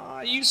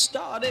 You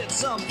started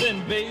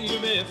something,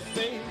 baby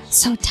face.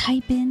 So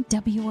type in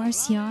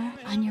WRCR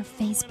on your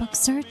Facebook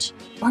search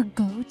or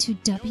go to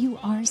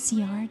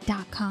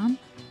WRCR.com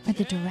for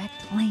the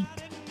direct link.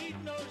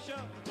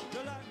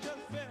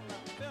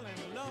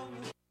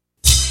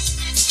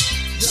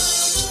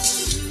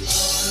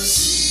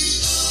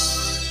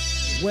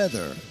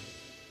 Weather.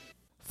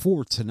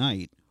 For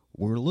tonight,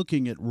 we're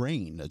looking at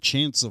rain, a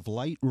chance of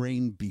light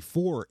rain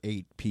before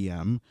 8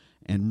 p.m.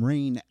 and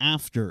rain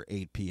after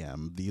 8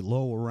 p.m. The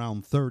low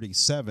around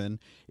 37.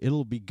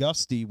 It'll be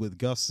gusty with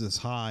gusts as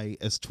high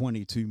as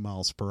 22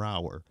 miles per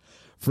hour.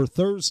 For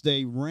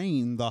Thursday,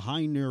 rain, the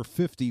high near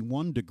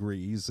 51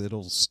 degrees.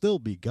 It'll still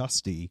be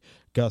gusty,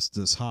 gusts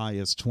as high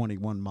as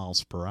 21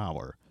 miles per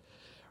hour.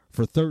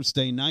 For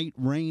Thursday night,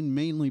 rain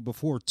mainly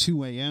before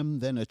 2 a.m.,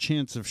 then a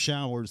chance of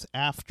showers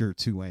after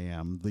 2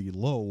 a.m. The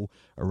low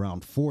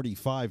around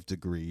 45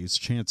 degrees,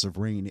 chance of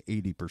rain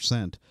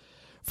 80%.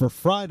 For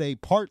Friday,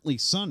 partly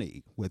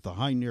sunny with a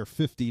high near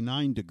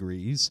 59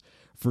 degrees.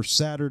 For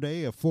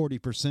Saturday, a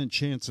 40%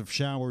 chance of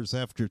showers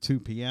after 2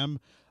 p.m.,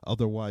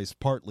 otherwise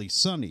partly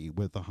sunny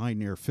with a high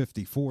near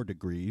 54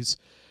 degrees.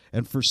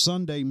 And for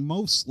Sunday,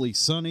 mostly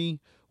sunny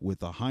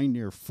with a high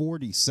near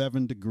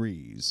 47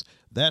 degrees.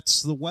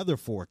 That's the weather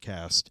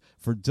forecast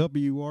for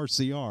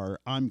WRCR.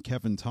 I'm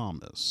Kevin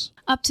Thomas.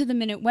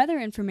 Up-to-the-minute weather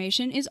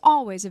information is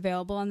always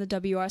available on the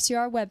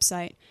WRCR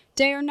website.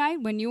 Day or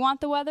night, when you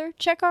want the weather,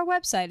 check our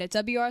website at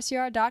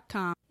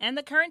WRCR.com. And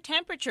the current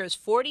temperature is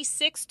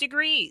 46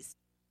 degrees.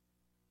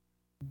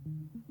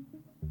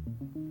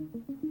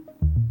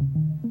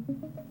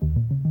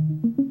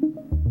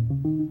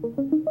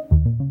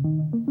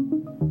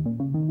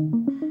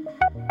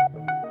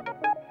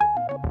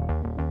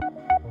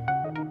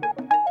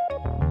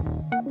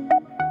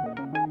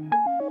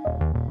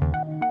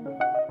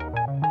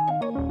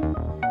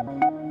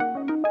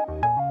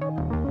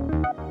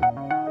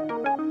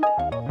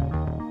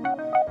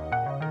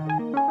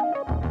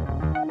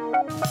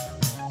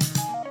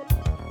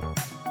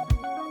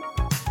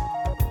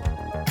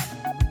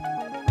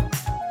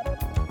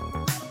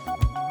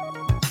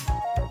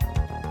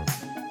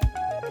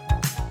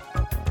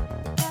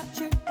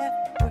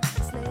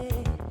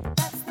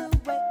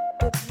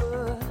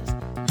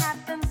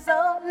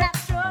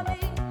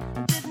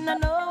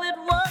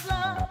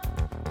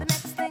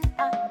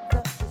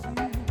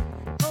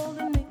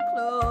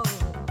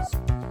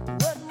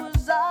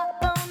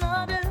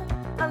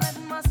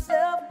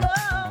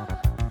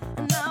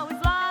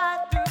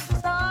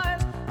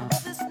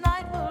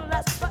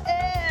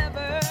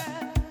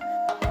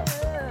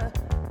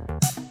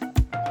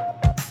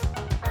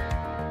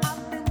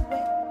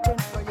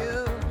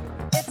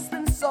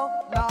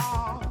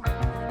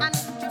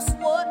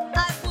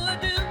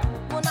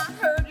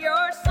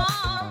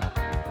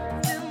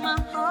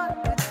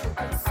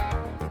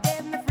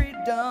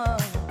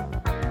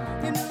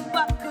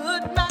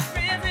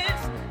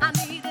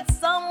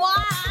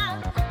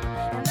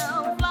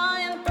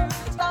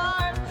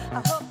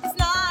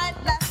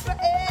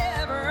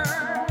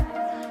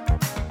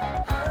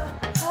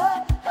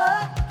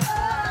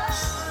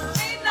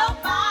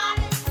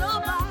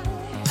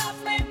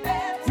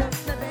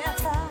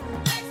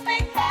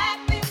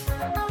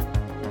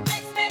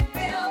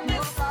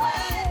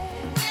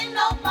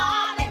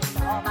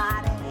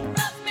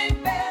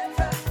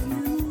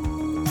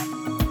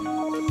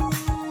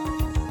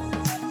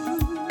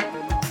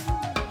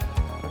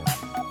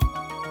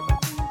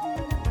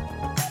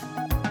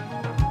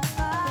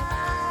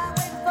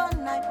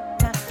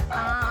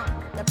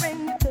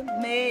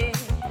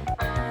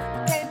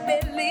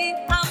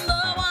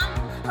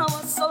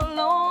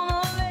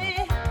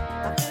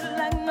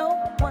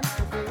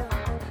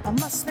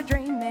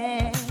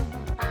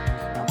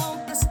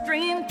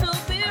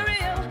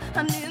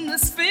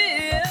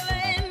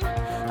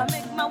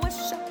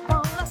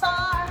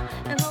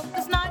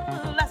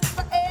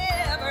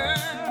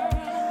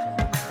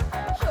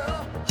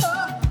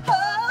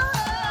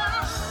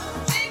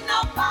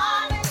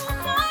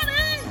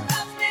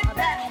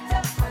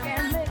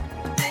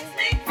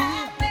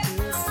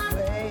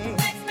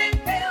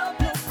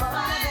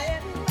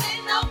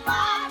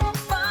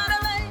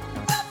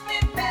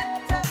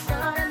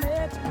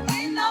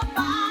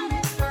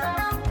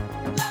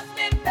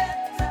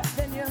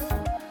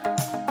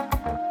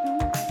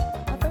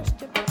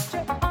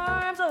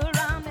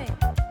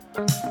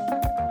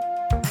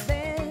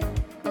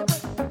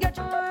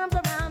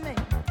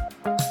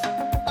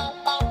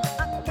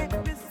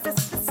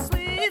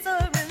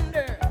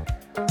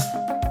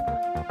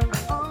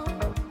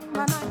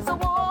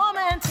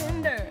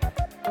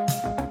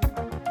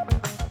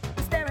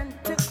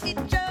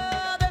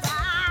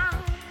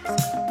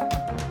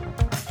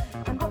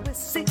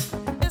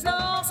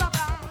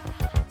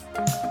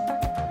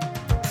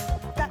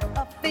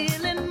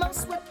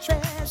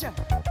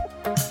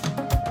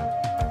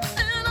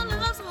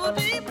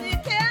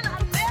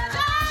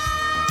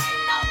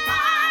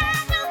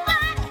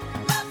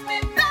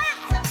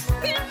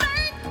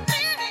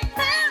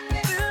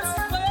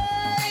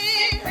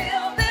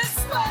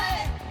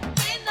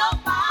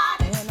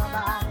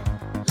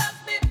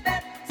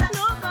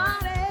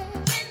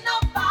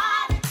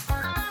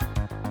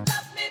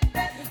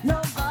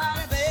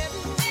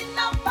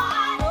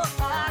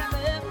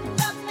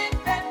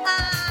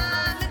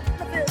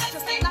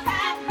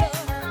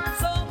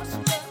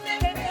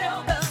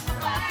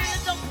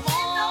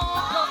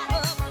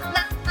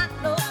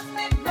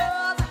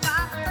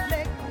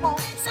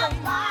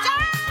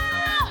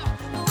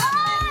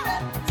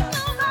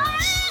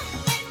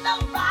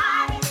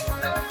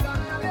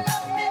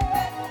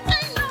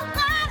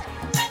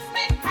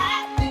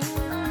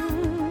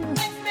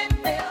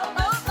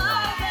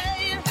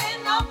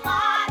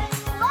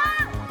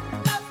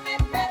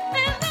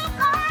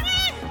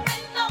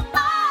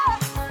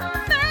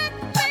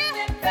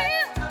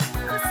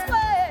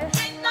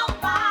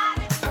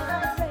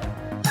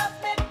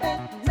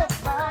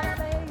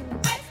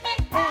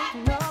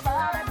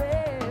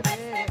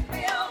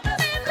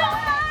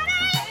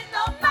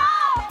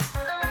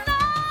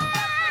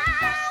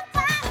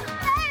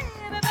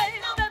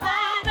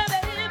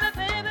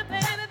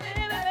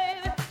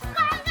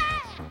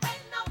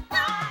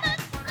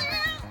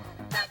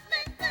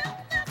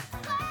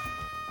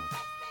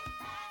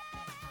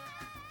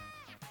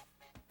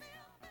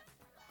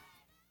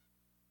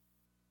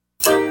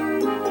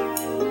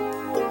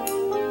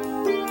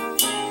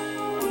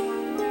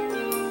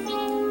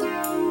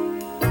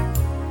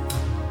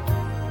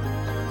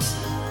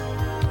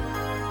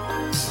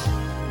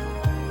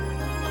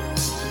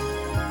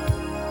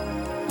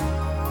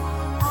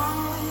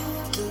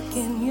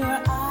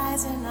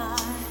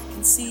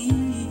 can see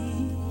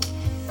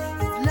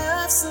you've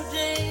loved so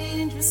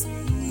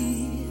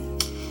dangerously.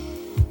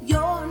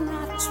 You're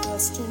not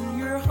trusting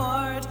your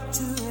heart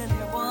to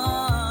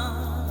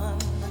anyone.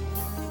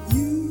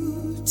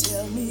 You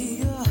tell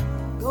me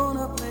you're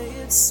gonna play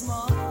it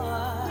smart.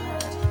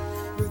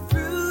 We're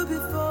through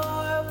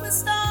before we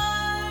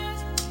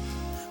start,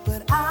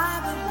 but I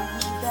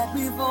believe that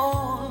we've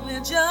only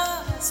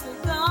just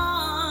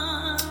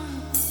begun.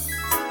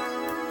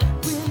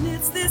 When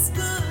it's this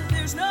good,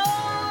 there's no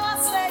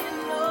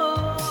saying no.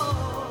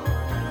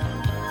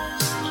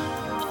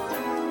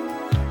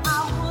 I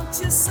want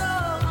you so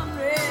I'm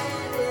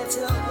ready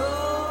to go.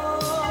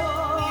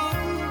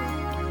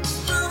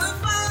 Through the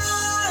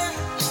fire,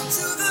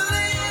 to the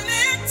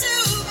limit, to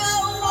the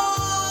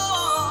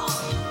wall.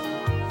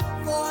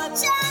 For a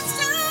chance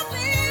to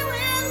be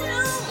with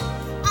you,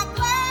 I'd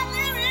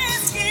gladly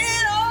risk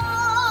it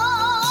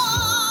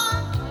all.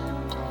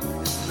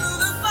 Through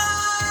the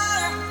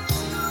fire,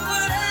 through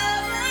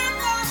whatever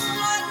comes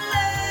what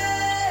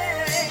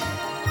may.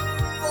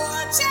 For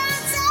a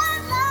chance at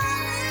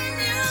loving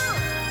you,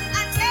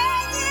 I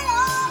take it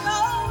all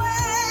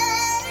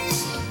away.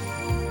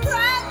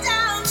 Right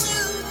down to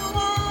the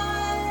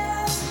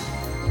wire,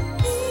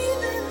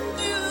 even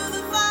through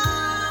the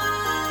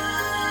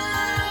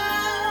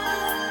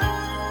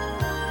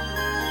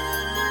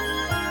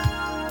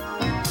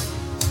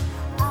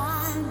I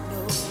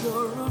know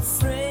you're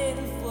afraid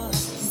of what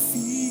you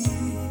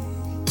feel.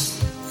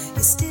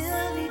 You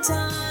still need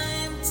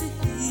time to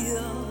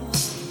heal,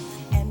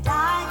 and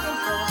I can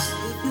go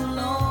if you'll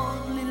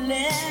only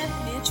let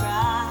me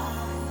try.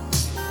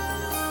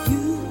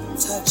 You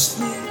touched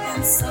me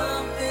and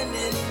something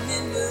in me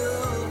new.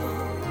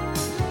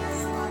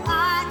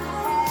 I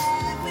could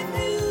have with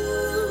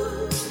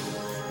you.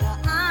 Now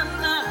I'm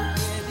not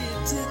ready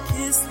to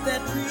kiss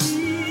that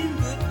dream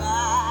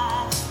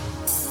goodbye.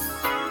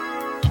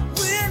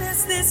 When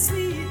it's this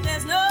sweet,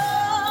 there's no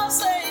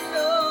saying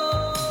no.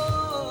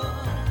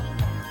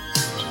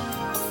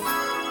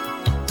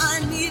 I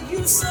need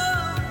you so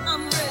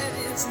I'm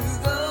ready to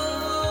go.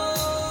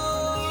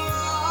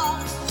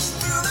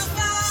 Through the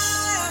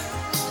fire,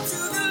 to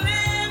the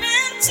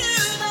limit, to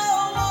the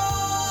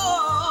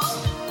wall.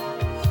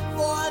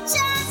 For a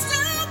chance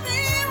to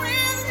be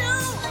with you,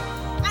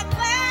 I'd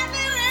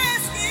gladly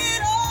risk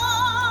it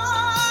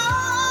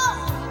all.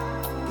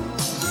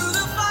 Through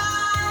the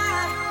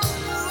fire,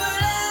 through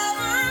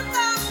whatever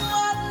comes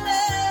what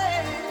may.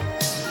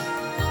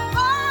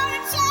 For a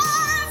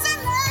chance at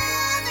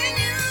loving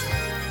you,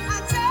 I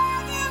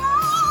take it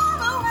all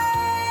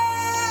away.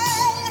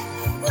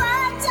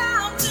 Right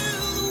down to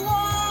the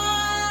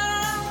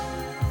wall,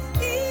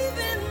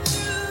 even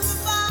through the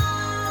fire.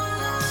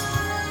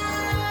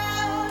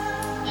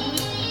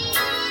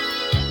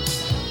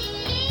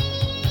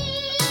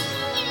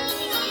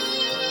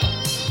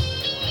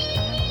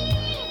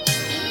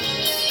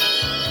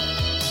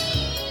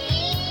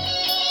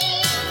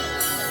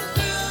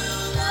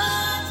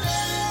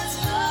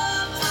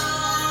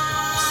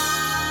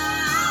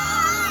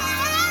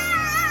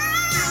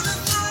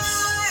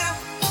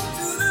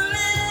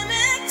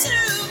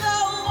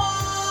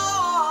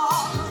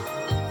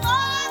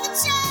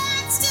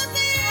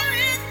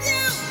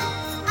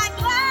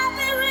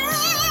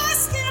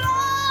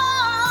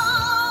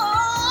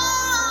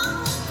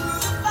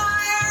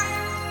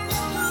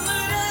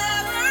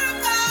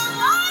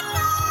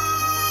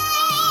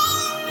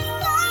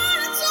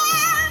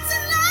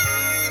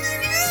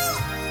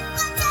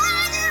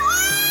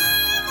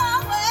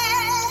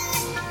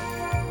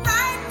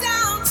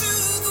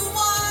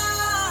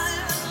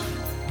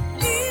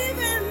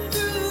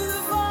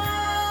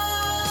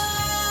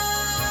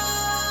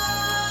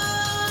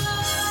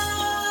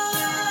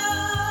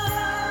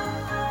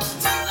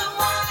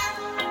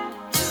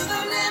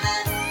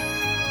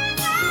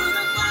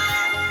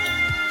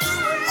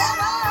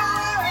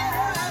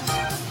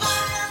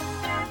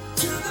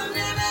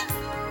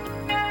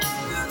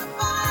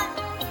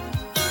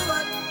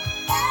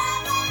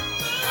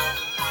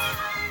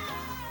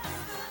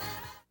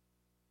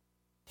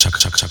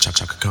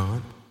 Chaka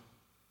Khan,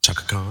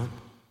 Chaka Khan,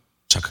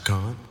 Chaka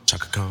Khan,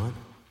 Chaka Khan,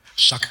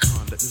 Chaka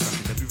Khan, let me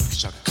rock it,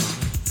 Chaka Khan.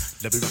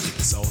 Let me rock it,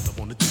 that's all I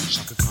wanna do,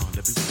 Chaka Khan.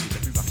 Let me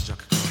rock it,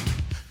 Chaka Khan.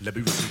 Let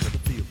me rock it, let me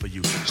feel for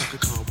you, Chaka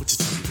Khan. What you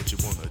tell me what you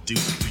wanna do?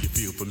 Do you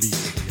feel for me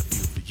the way I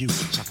feel for you,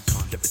 Chaka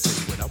Khan? Let me tell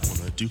you what I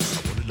wanna do.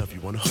 I wanna love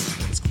you, wanna hug you,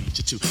 wanna squeeze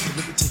you too. And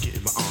let me take it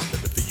in my arms,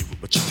 let me feel you with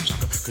my charm,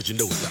 Chaka. Cause you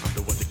know that I'm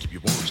the one to keep you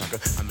warm, Chaka.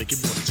 I make it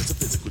more than just a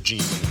physical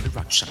dream. I wanna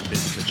rock you, Chaka,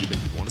 baby, cause you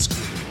make me wanna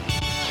scream.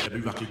 Let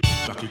me rock it,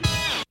 rock it.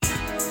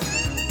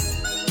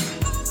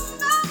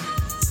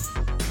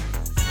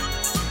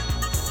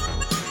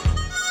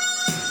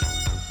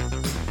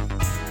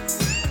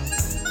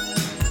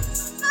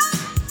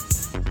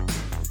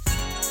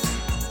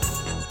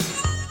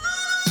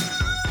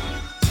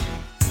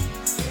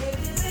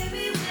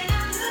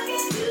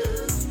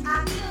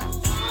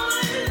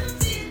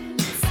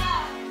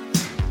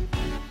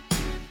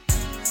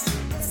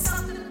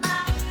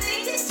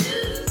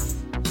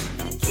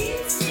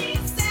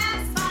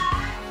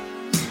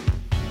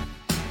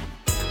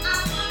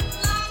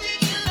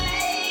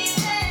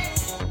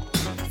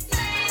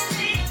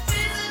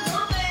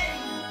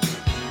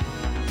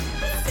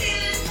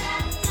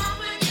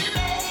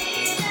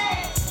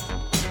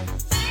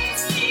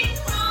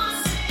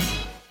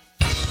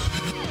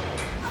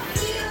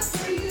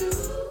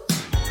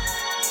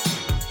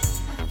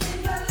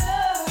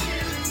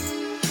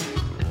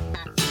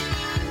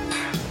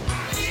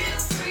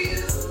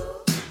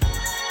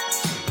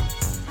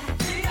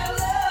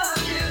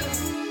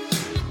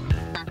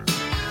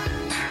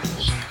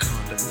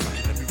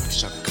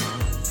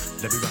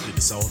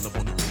 That's all I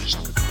wanna do.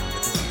 Shaka Khan,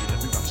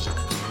 let me rock,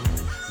 Shaka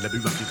Khan. Let me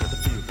rock you, got the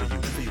feel for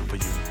you, feel for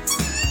you.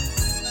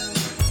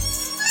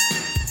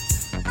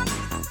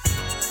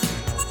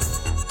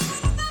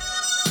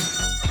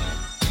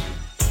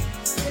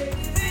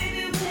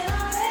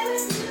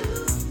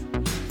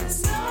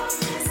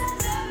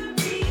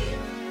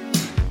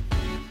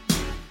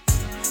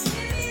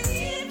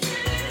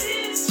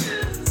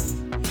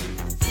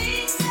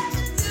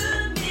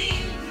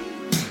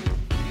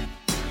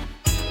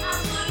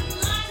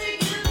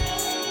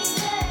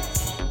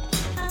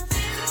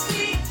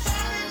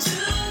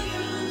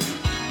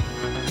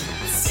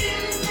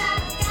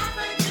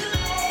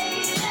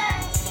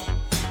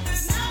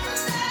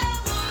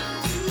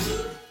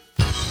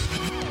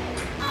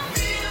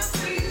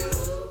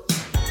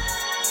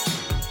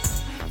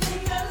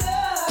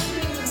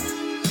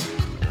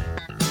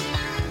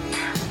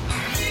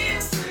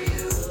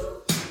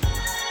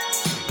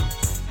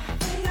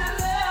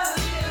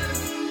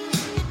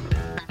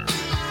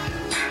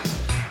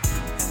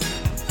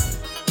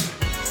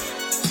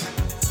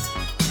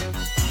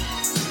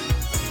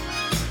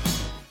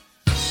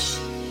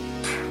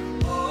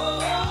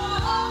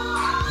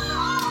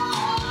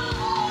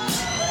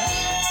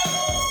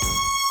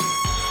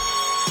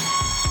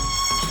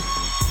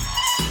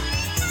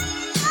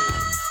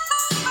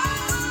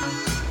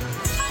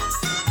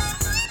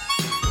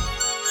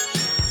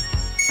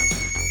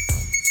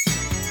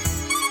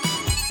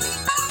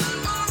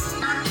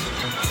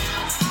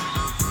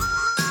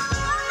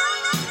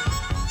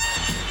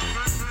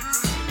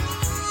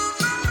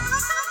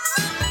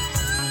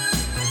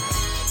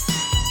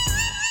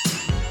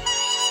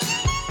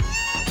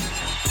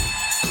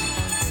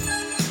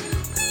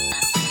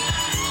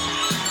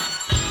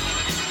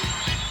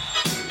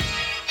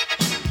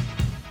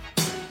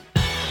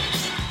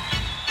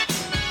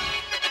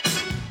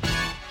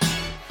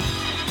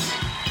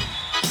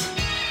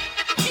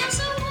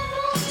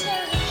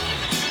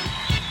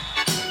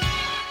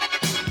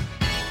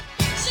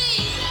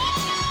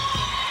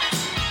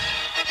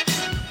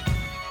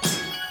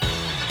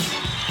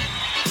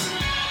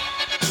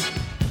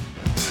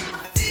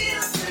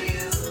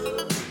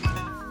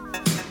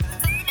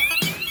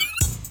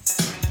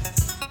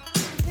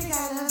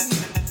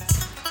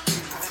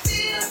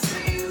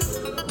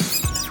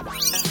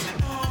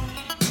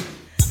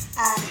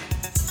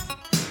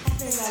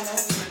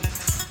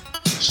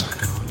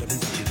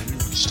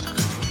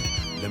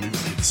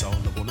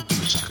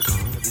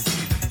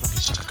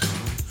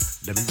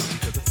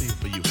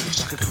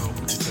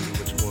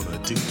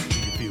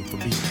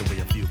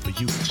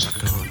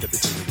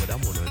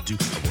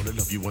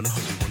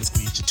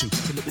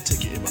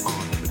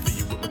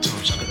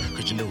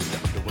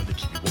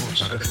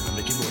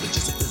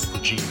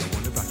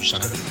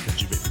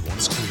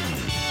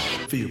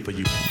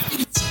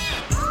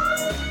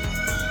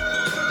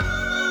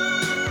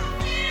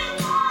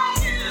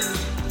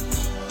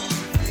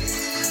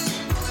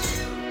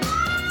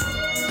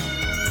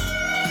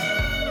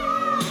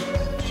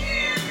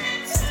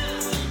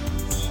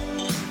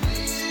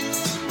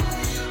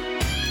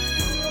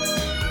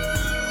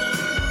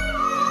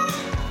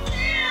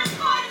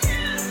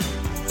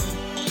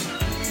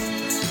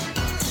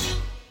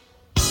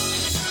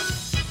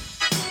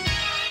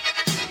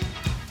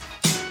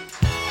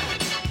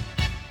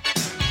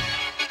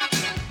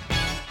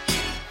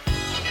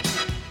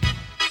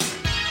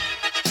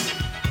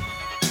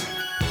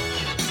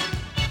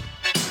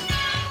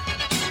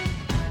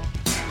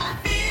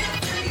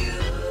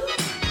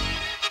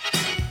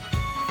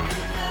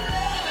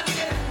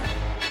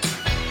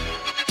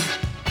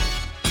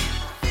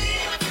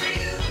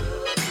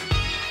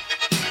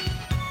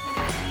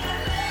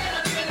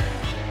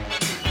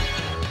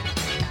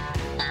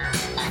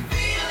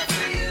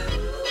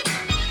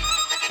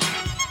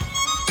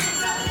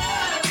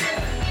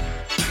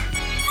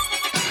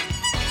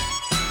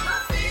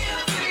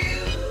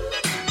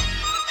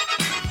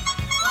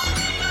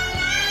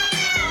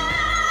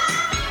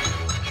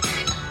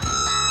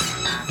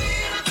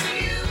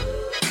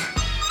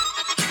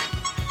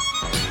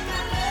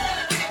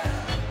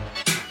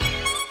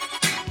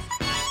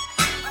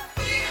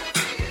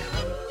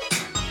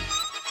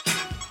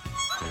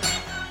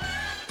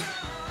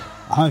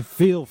 I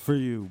Feel For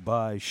You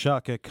by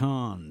Chaka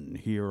Khan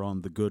here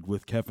on The Good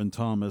with Kevin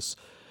Thomas.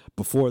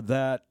 Before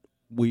that,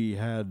 we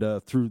had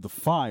Through the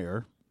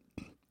Fire.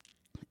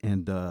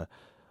 And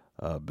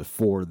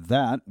before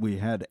that, we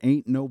had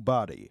Ain't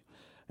Nobody.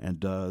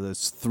 And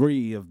that's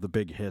three of the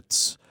big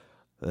hits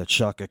that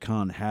Chaka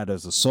Khan had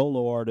as a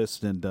solo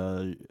artist. And,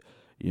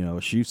 you know,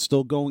 she's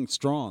still going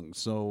strong.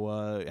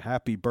 So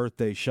happy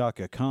birthday,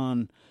 Chaka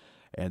Khan.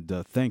 And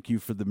thank you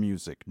for the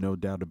music, no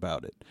doubt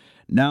about it.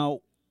 Now,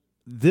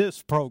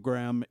 this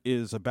program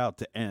is about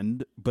to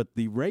end, but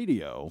the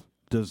radio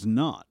does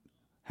not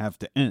have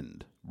to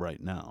end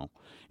right now.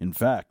 In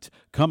fact,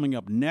 coming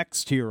up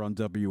next here on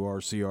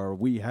WRCR,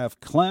 we have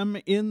Clem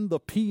in the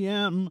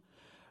PM.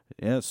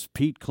 Yes,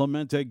 Pete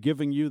Clemente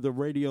giving you the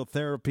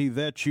radiotherapy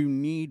that you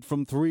need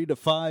from 3 to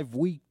 5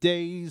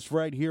 weekdays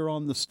right here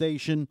on the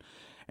station.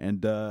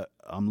 And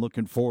I'm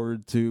looking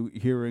forward to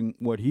hearing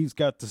what he's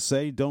got to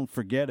say. Don't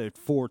forget, at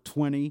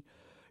 4:20,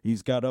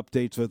 he's got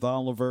updates with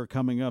Oliver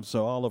coming up.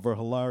 So Oliver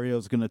Hilario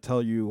is going to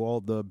tell you all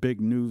the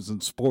big news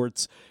in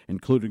sports,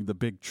 including the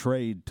big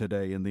trade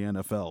today in the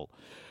NFL.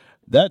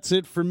 That's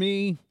it for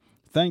me.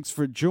 Thanks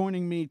for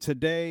joining me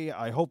today.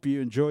 I hope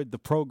you enjoyed the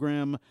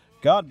program.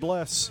 God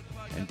bless,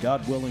 and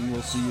God willing,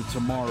 we'll see you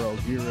tomorrow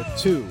here at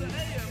 2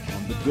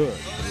 on The Good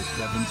with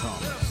Kevin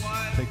Thomas.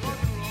 Take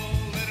care.